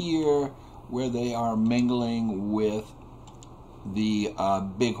here where they are mingling with the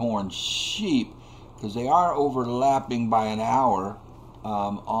bighorn sheep, because they are overlapping by an hour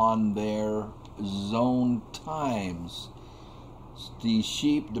on their zone times. The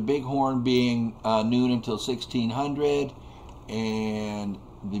sheep, the bighorn being noon until 1600, and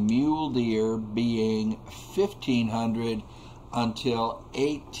the mule deer being 1500 until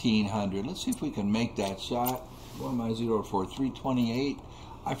 1800. Let's see if we can make that shot. What am I 0 for? 328.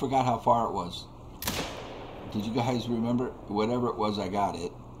 I forgot how far it was. Did you guys remember? Whatever it was, I got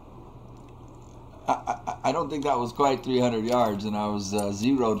it. I don't think that was quite 300 yards, and I was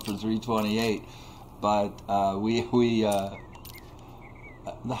zeroed for 328. But how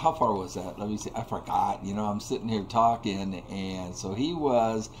far was that? Let me see. I forgot. You know, I'm sitting here talking, and so he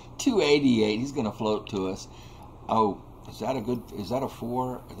was 288. He's going to float to us. Oh, is that a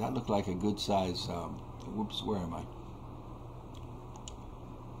 4? That looked like a good size. Whoops, where am I?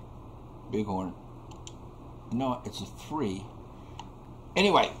 Bighorn. No, it's a 3.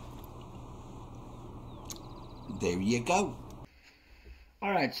 Anyway, there you go.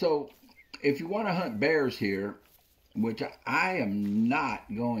 All right, so if you want to hunt bears here, which I am not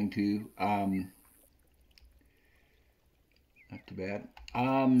going to, not too bad.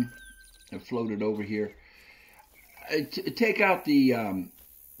 I floated over here. Take out the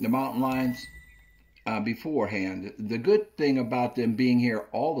mountain lions beforehand. The good thing about them being here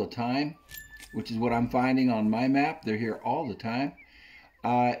all the time, which is what I'm finding on my map, they're here all the time,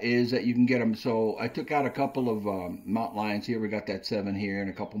 is that you can get them. So I took out a couple of mountain lions here. We got that 7 here and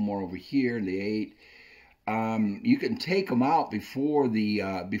a couple more over here, the 8. You can take them out before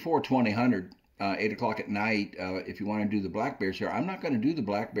 2000, 8 o'clock at night, if you want to do the black bears here. I'm not going to do the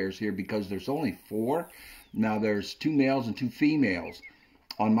black bears here because there's only 4. Now there's 2 males and 2 females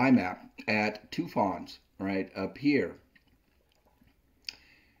on my map at 2 fawns right up here.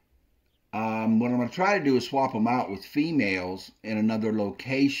 What I'm going to try to do is swap them out with females in another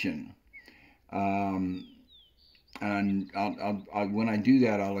location. And when I do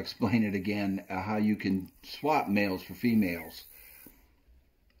that, I'll explain it again, how you can swap males for females.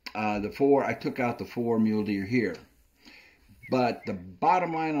 I took out the 4 mule deer here. But the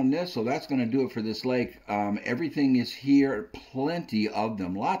bottom line on this, so that's going to do it for this lake. Everything is here, plenty of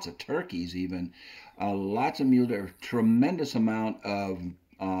them, lots of turkeys even, lots of mule deer, tremendous amount of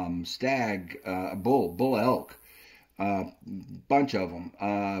stag, bull elk. bunch of them,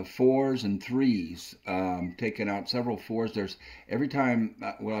 4s and 3s, taking out several 4s. There's every time,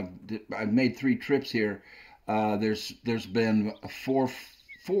 well, I've made 3 trips here. There's been four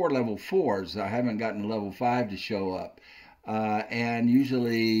level 4s. I haven't gotten a level 5 to show up, and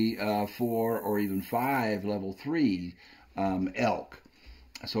usually 4 or even 5 level 3 elk.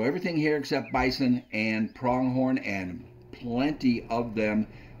 So everything here except bison and pronghorn, and plenty of them,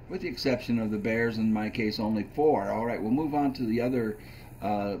 with the exception of the bears, in my case only 4. All right, we'll move on to the other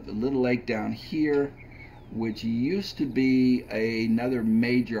little lake down here, which used to be another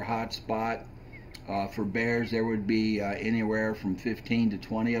major hot spot for bears. There would be anywhere from 15 to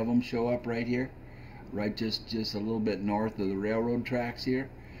 20 of them show up right here, right just a little bit north of the railroad tracks here.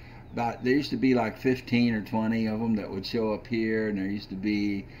 There used to be like 15 or 20 of them that would show up here, and there used to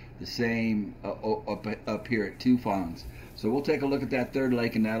be the same up here at Tufans. So we'll take a look at that third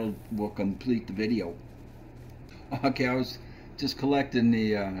lake, and will complete the video. Okay, I was just collecting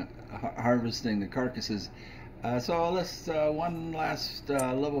the harvesting the carcasses. So let's one last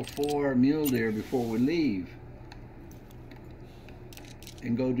level 4 mule deer before we leave,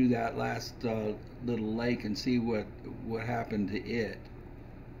 and go do that last little lake and see what happened to it.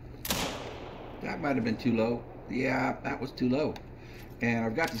 That might have been too low. Yeah, that was too low. And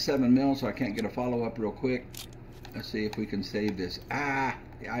I've got the 7 mil, so I can't get a follow-up real quick. Let's see if we can save this.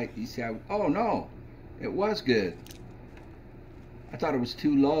 You see, oh no, it was good. I thought it was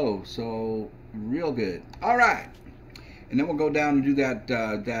too low, so real good. All right, and then we'll go down and do that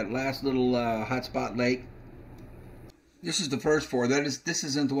last little hotspot lake. This is the first 4. This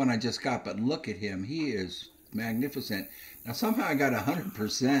isn't the one I just got, but look at him. He is magnificent. Now somehow I got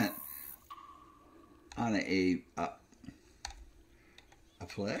 100% on a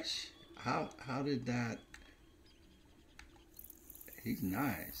flesh. How did that? He's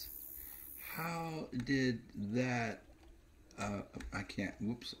nice. How did that? I can't.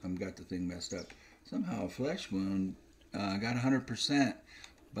 Whoops! I've got the thing messed up. Somehow a flesh wound got 100%,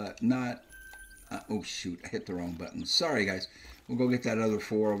 but not. Oh shoot! I hit the wrong button. Sorry guys. We'll go get that other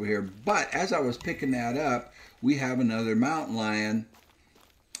 4 over here. But as I was picking that up, we have another mountain lion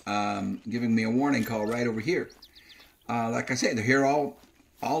giving me a warning call right over here. Like I say, they're here all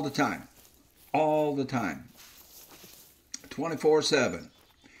the time, 24/7,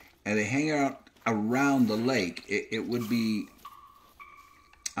 and they hang out around the lake. It would be,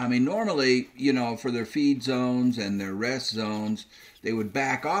 I mean, normally, you know, for their feed zones and their rest zones, they would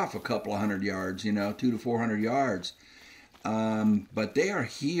back off a couple of 100 yards, you know, 200 to 400 yards. But they are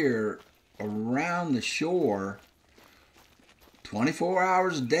here around the shore 24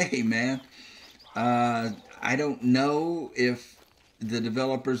 hours a day, man. I don't know if the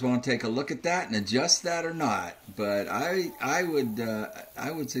developers want to take a look at that and adjust that or not, but I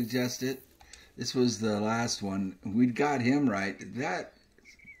would suggest it. This was the last one. We got him right. That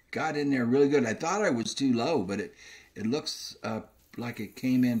got in there really good. I thought I was too low, but it looks like it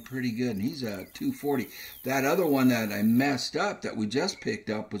came in pretty good, and he's a 240. That other one that I messed up that we just picked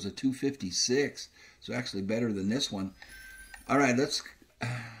up was a 256, so actually better than this one. All right, let's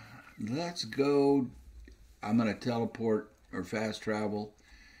go. I'm going to teleport or fast travel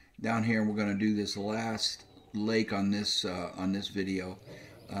down here, and we're going to do this last lake on this video.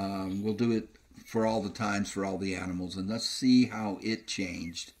 We'll do it for all the times for all the animals, and let's see how it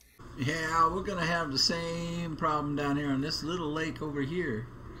changed. Yeah, we're going to have the same problem down here on this little lake over here.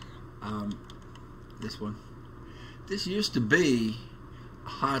 This one. This used to be a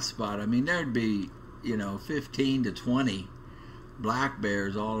hot spot. I mean, there'd be, you know, 15 to 20 black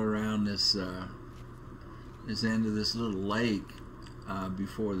bears all around this this end of this little lake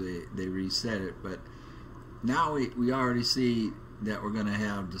before they reset it. But now we already see that we're going to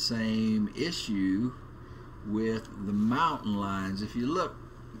have the same issue with the mountain lions. If you look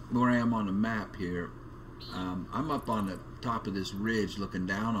where I am on the map here, I'm up on the top of this ridge looking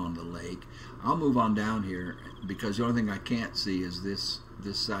down on the lake. I'll move on down here because the only thing I can't see is this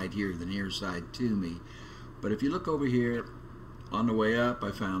side here, the near side to me. But if you look over here on the way up,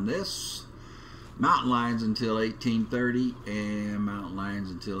 I found this mountain lions until 1830 and mountain lions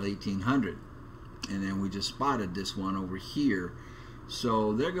until 1800, and then we just spotted this one over here.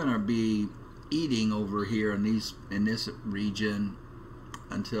 So they're going to be eating over here in this region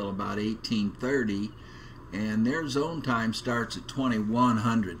until about 1830, and their zone time starts at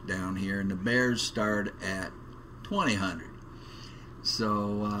 2100 down here, and the bears start at 2000.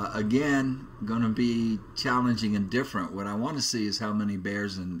 So again, going to be challenging and different. What I want to see is how many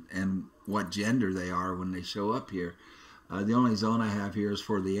bears and what gender they are when they show up here. The only zone I have here is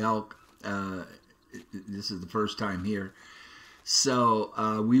for the elk. This is the first time here.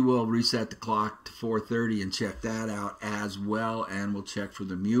 So we will reset the clock to 4:30 and check that out as well, and we'll check for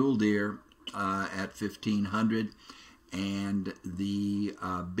the mule deer at 1500 and the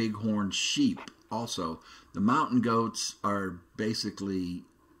bighorn sheep also. The mountain goats are basically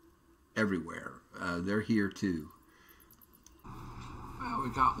everywhere. They're here too. Well, we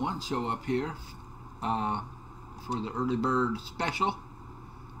got one show up here for the early bird special.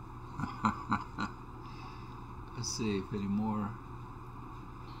 Let's see if any more.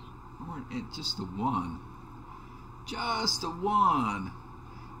 Just the one. Just the one.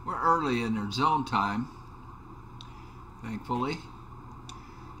 We're early in their zone time, thankfully.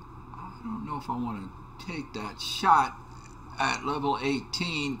 I don't know if I want to take that shot at level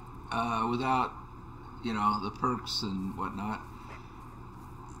 18 without, you know, the perks and whatnot.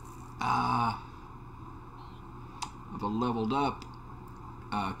 Of a leveled up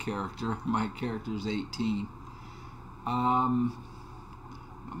character. My character is 18. I'm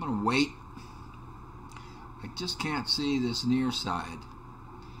gonna wait. I just can't see this near side,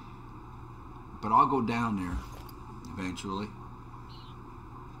 but I'll go down there eventually.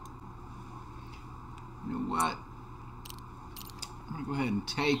 You know what? I'm gonna go ahead and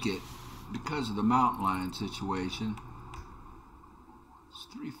take it because of the mountain lion situation. It's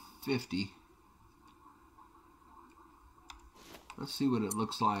 350. Let's see what it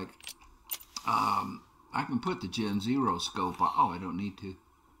looks like. I can put the Gen Zero scope on. Oh, I don't need to.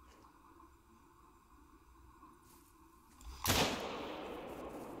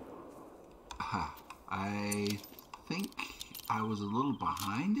 I think I was a little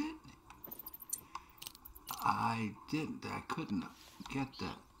behind it. I couldn't get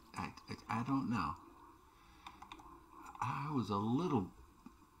that. I don't know. I was a little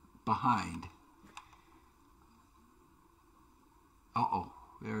behind. Uh-oh,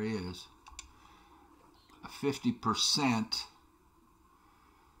 there he is. 50%.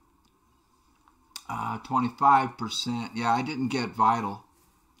 25%. Yeah, I didn't get vital.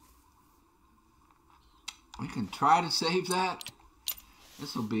 We can try to save that.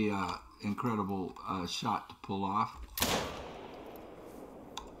 This will be an incredible shot to pull off.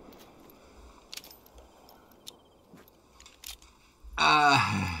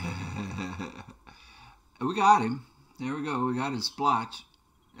 We got him. There we go. We got his splotch.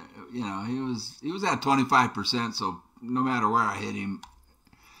 You know, he was at 25%, so no matter where I hit him.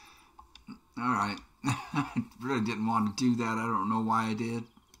 All right. I really didn't want to do that. I don't know why I did.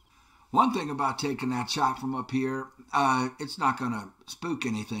 One thing about taking that shot from up here, it's not going to spook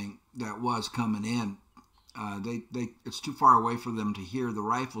anything that was coming in. It's too far away for them to hear the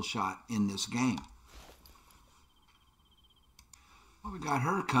rifle shot in this game. Well, we got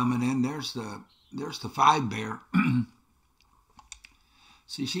her coming in. There's the 5 bear.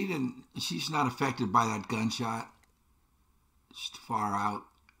 See, she's not affected by that gunshot. It's too far out.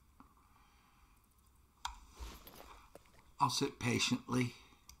 I'll sit patiently.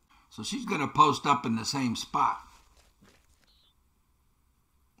 So she's going to post up in the same spot.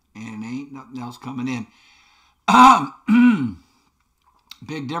 And ain't nothing else coming in.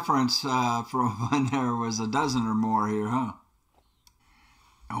 Big difference from when there was a dozen or more here, huh?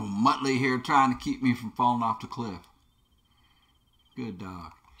 Oh, Muttley here trying to keep me from falling off the cliff. Good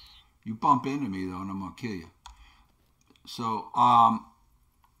dog. You bump into me, though, and I'm going to kill you. So,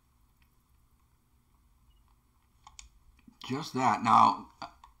 just that. Now,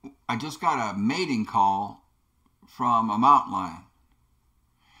 I just got a mating call from a mountain lion.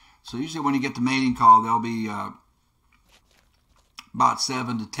 So usually when you get the mating call, they'll be about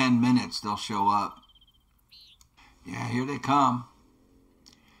 7 to 10 minutes they'll show up. Yeah, here they come.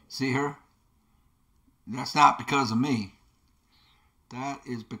 See her? That's not because of me. That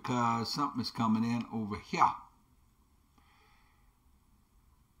is because something is coming in over here.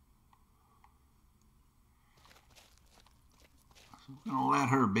 So we're going to let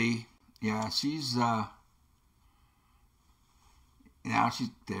her be. Yeah, she's, now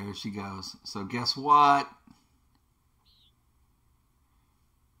there she goes. So guess what?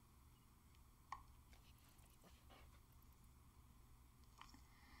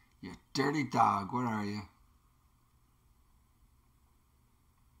 You dirty dog, where are you?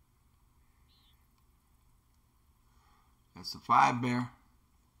 That's the 5 bear.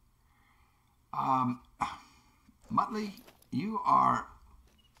 Muttley, you are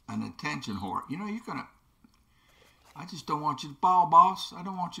an attention whore. You know, you're gonna. I just don't want you to fall, boss. I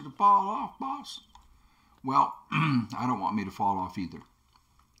don't want you to fall off, boss. Well, I don't want me to fall off either.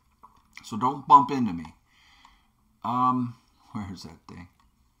 So don't bump into me. Where's that thing?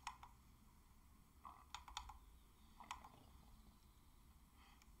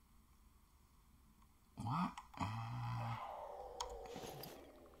 What?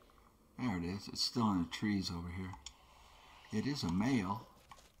 it is. It's still in the trees over here. It is a male.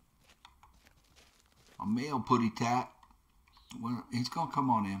 A male putty tat. Well, he's going to come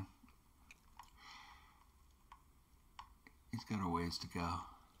on in. He's got a ways to go.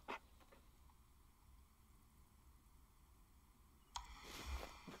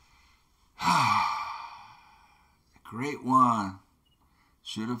 Great one.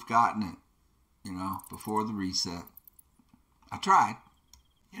 Should have gotten it, you know, before the reset. I tried.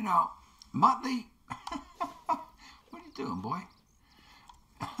 You know, Muttley, what are you doing, boy?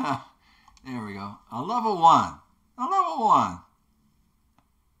 There we go. A level 1. A level 1.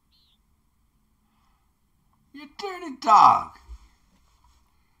 You dirty dog.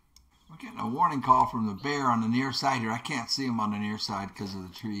 We're getting a warning call from the bear on the near side here. I can't see him on the near side because of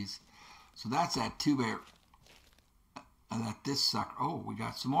the trees. So that's that 2 bear. That this sucker. Oh, we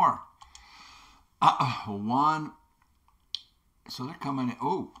got some more. 1. So they're coming in.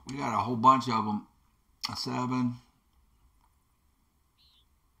 Oh, we got a whole bunch of them. A 7.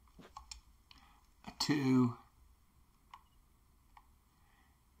 A 2.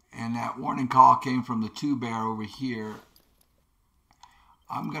 And that warning call came from the 2 bear over here.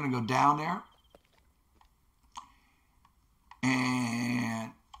 I'm going to go down there.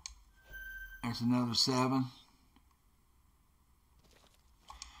 And there's another 7.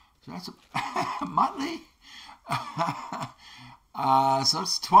 So that's a Muttley. So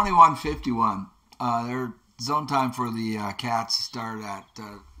it's 21:51. Their zone time for the cats start at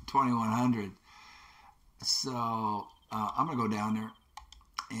 2100. So I'm going to go down there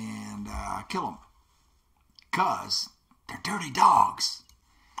and kill them. Because they're dirty dogs.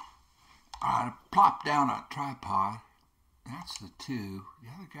 I plopped down a tripod. That's the 2. The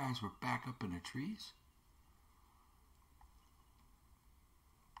other guys were back up in the trees.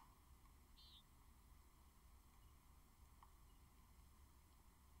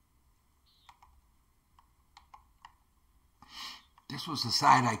 This was the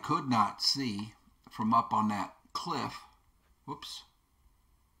side I could not see from up on that cliff. Whoops.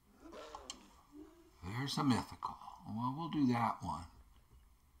 There's a mythical. Well, we'll do that one.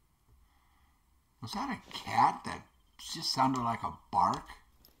 Was that a cat that just sounded like a bark?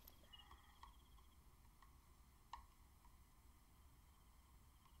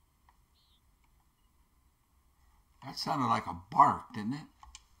 That sounded like a bark, didn't it?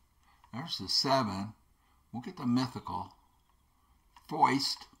 There's the 7. We'll get the mythical.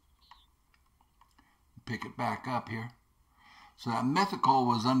 Foist. Pick it back up here. So that mythical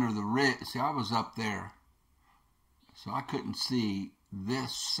was under the ridge. See, I was up there. So I couldn't see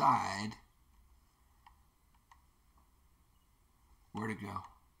this side. Where'd it go?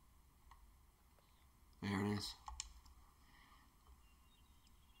 There it is.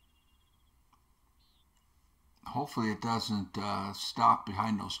 Hopefully it doesn't stop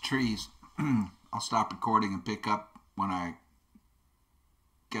behind those trees. I'll stop recording and pick up when I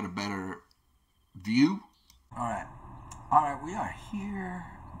get a better view. All right, we are here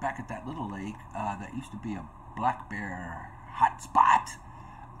back at that little lake that used to be a black bear hot spot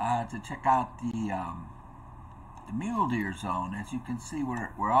to check out the mule deer zone. As you can see,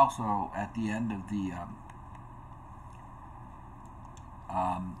 we're also at the end of the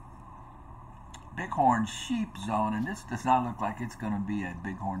bighorn sheep zone, and this does not look like it's going to be a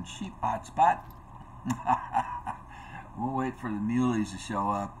bighorn sheep hot spot. We'll wait for the muleys to show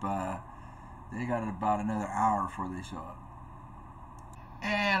up. They got about another hour before they show up.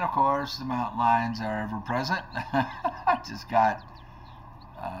 And of course, the mountain lions are ever present. I just got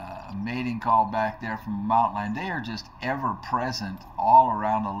a mating call back there from a mountain lion. They are just ever present all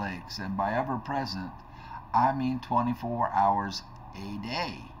around the lakes, and by ever present, I mean 24 hours a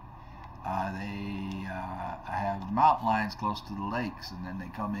day. They have mountain lions close to the lakes, and then they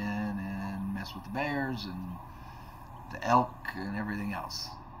come in and mess with the bears and the elk and everything else.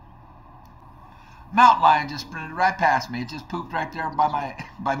 Mountain lion just sprinted right past me. It just pooped right there by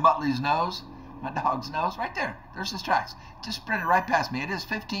Muttley's nose, my dog's nose, right there. There's his tracks. Just sprinted right past me. It is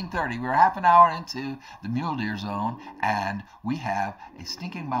 15:30. We're half an hour into the mule deer zone, and we have a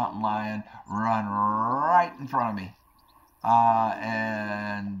stinking mountain lion run right in front of me.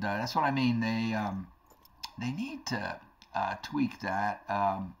 And that's what I mean. They need to tweak that.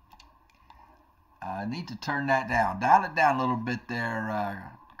 Need to turn that down. Dial it down a little bit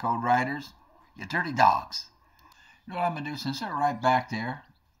there, Code Riders. You dirty dogs. You know what I'm going to do? Since they're right back there,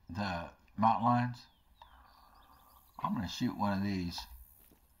 the mountain lions, I'm going to shoot one of these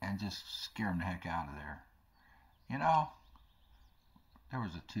and just scare them the heck out of there. You know, there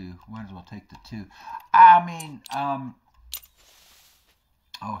was a 2. Might as well take the 2. I mean,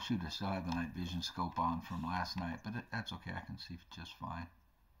 oh shoot, I still have the night vision scope on from last night, but that's okay. I can see just fine.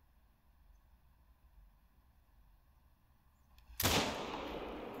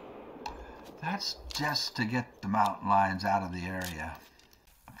 That's just to get the mountain lions out of the area.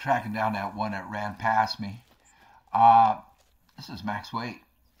 I'm tracking down that one that ran past me. This is max weight.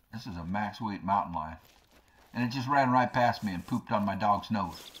 This is a max weight mountain lion. And it just ran right past me and pooped on my dog's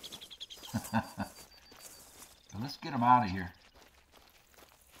nose. But let's get him out of here.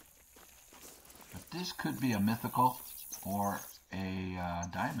 But this could be a mythical or a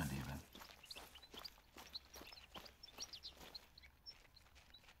diamond even.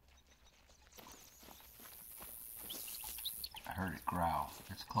 I heard it growl.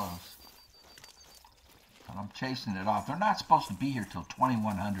 It's close. But I'm chasing it off. They're not supposed to be here till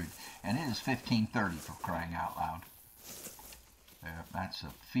 2100, and it is 1530 for crying out loud. There, that's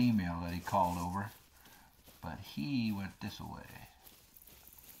a female that he called over, but he went this way.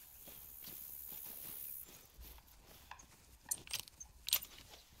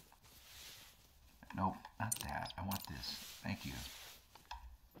 Nope, not that. I want this. Thank you.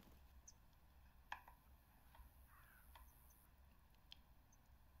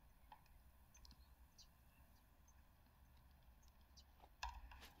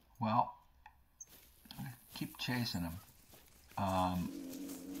 Well, I'm going to keep chasing him.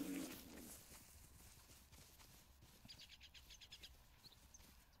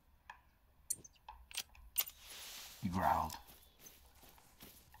 He growled.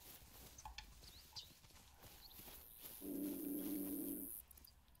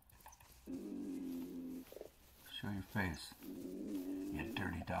 Show your face, you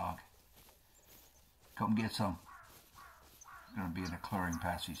dirty dog. Come get some. He's going to be in a clearing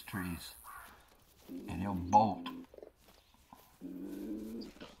past these trees. And he'll bolt.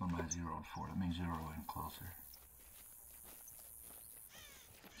 What am I zeroing for? Let me zero in closer.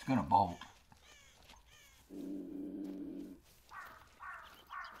 He's going to bolt.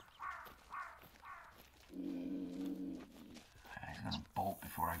 He's going to bolt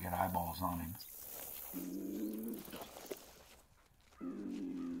before I get eyeballs on him.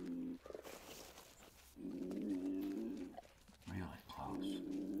 Really close.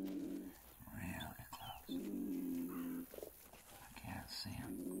 Really close. I can't see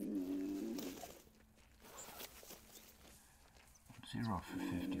him. 0 for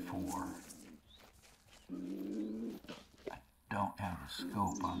 54. I don't have a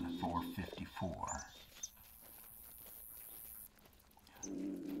scope on the 454.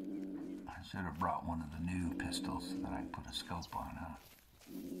 I should have brought one of the new pistols that I put a scope on, huh?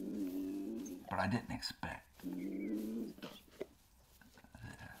 But I didn't expect this.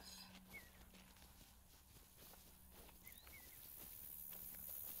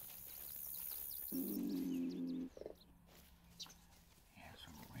 It's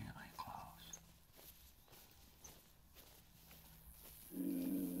really close.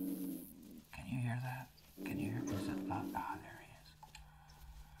 Can you hear that? Can you hear? Is it not? Ah, there he is.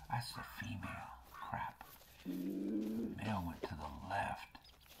 That's the female. Crap. The male went to the left.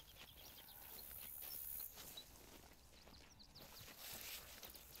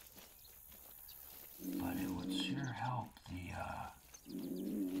 But it would sure help the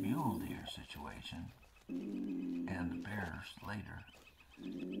mule deer situation and the bears later.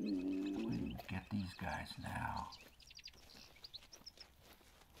 We can get these guys now.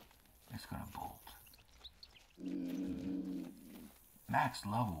 It's going to bolt. Max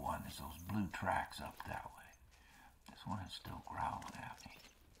level 1 is those blue tracks up that way. This one is still growling at me.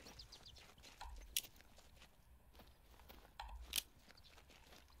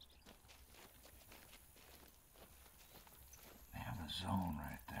 They have a zone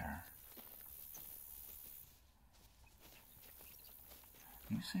right there.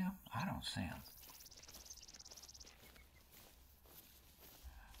 You see him? I don't see him.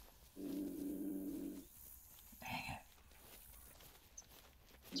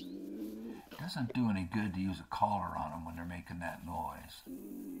 Doesn't do any good to use a collar on them when they're making that noise.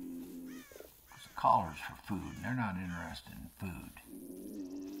 Because the collar's for food, and they're not interested in food.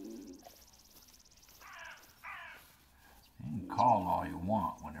 You can call all you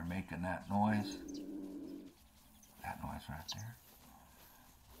want when they're making that noise. That noise right there.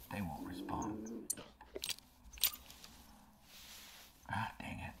 They won't respond. Ah,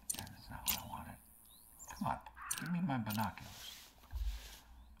 dang it. That's not what I wanted. Come on, give me my binoculars.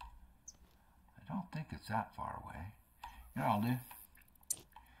 I don't think it's that far away. You know what I'll do?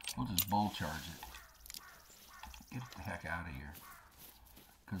 We'll just bull charge it. Get the heck out of here.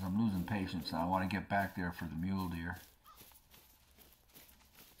 Because I'm losing patience and I want to get back there for the mule deer.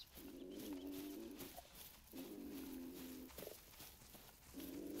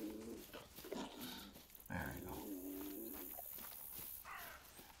 There you go.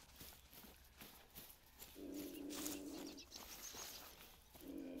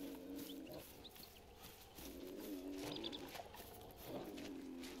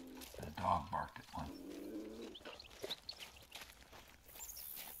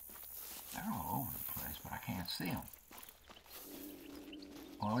 see them.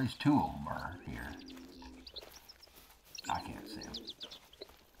 Well, at least two of them are here. I can't see them.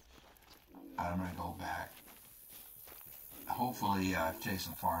 I'm going to go back. Hopefully I've chased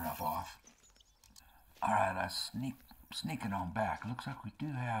them far enough off. Alright, I sneaking on back. Looks like we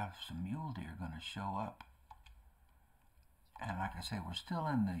do have some mule deer going to show up. And like I say, we're still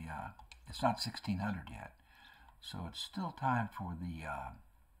in the, it's not 1600 yet. So it's still time for the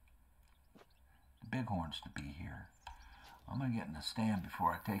bighorns to be here. I'm going to get in the stand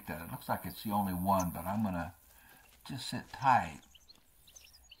before I take that. It looks like it's the only one, but I'm going to just sit tight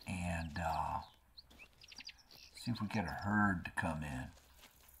and see if we get a herd to come in.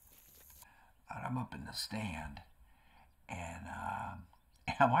 I'm up in the stand, and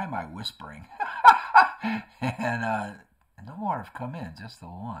why am I whispering? and no more have come in, just the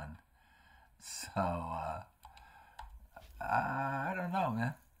one. So I don't know,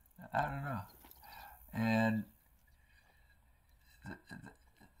 man. I don't know. And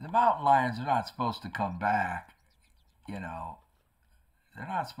the mountain lions are not supposed to come back. You know, they're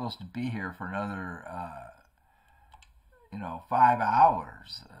not supposed to be here for another 5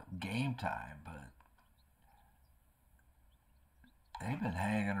 hours of game time, but they've been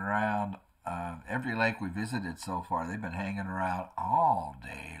hanging around every lake we visited so far. They've been hanging around all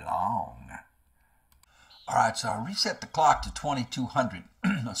day long. All right, so I reset the clock to 2200,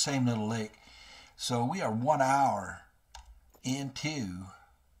 the same little lake. So we are 1 hour into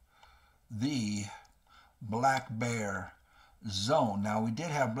the black bear zone. Now, we did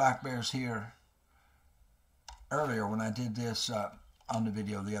have black bears here earlier when I did this on the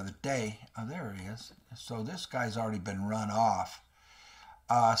video the other day. Oh, there he is. So this guy's already been run off.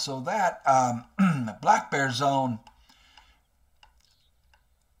 So that black bear zone,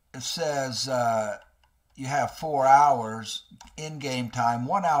 it says you have 4 hours in-game time,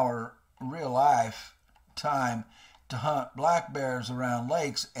 1 hour real life time to hunt black bears around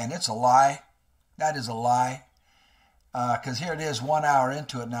lakes, and it's a lie. That is a lie. Because here it is 1 hour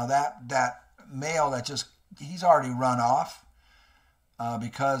into it. Now that male that just, he's already run off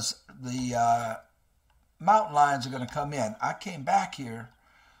because the mountain lions are going to come in. I came back here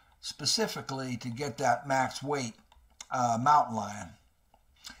specifically to get that max weight mountain lion.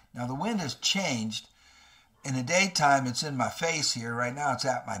 Now the wind has changed. In the daytime it's in my face here. Right now it's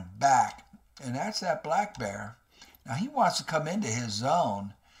at my back. And that's that black bear. Now he wants to come into his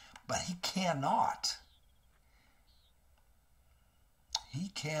zone, but he cannot. He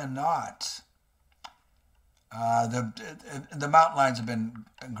cannot. The mountain lions have been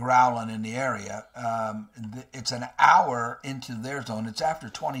growling in the area. It's an hour into their zone. It's after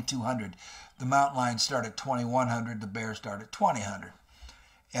 2200. The mountain lions start at 2100. The bears start at 2000.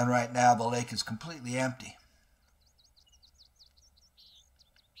 And right now the lake is completely empty.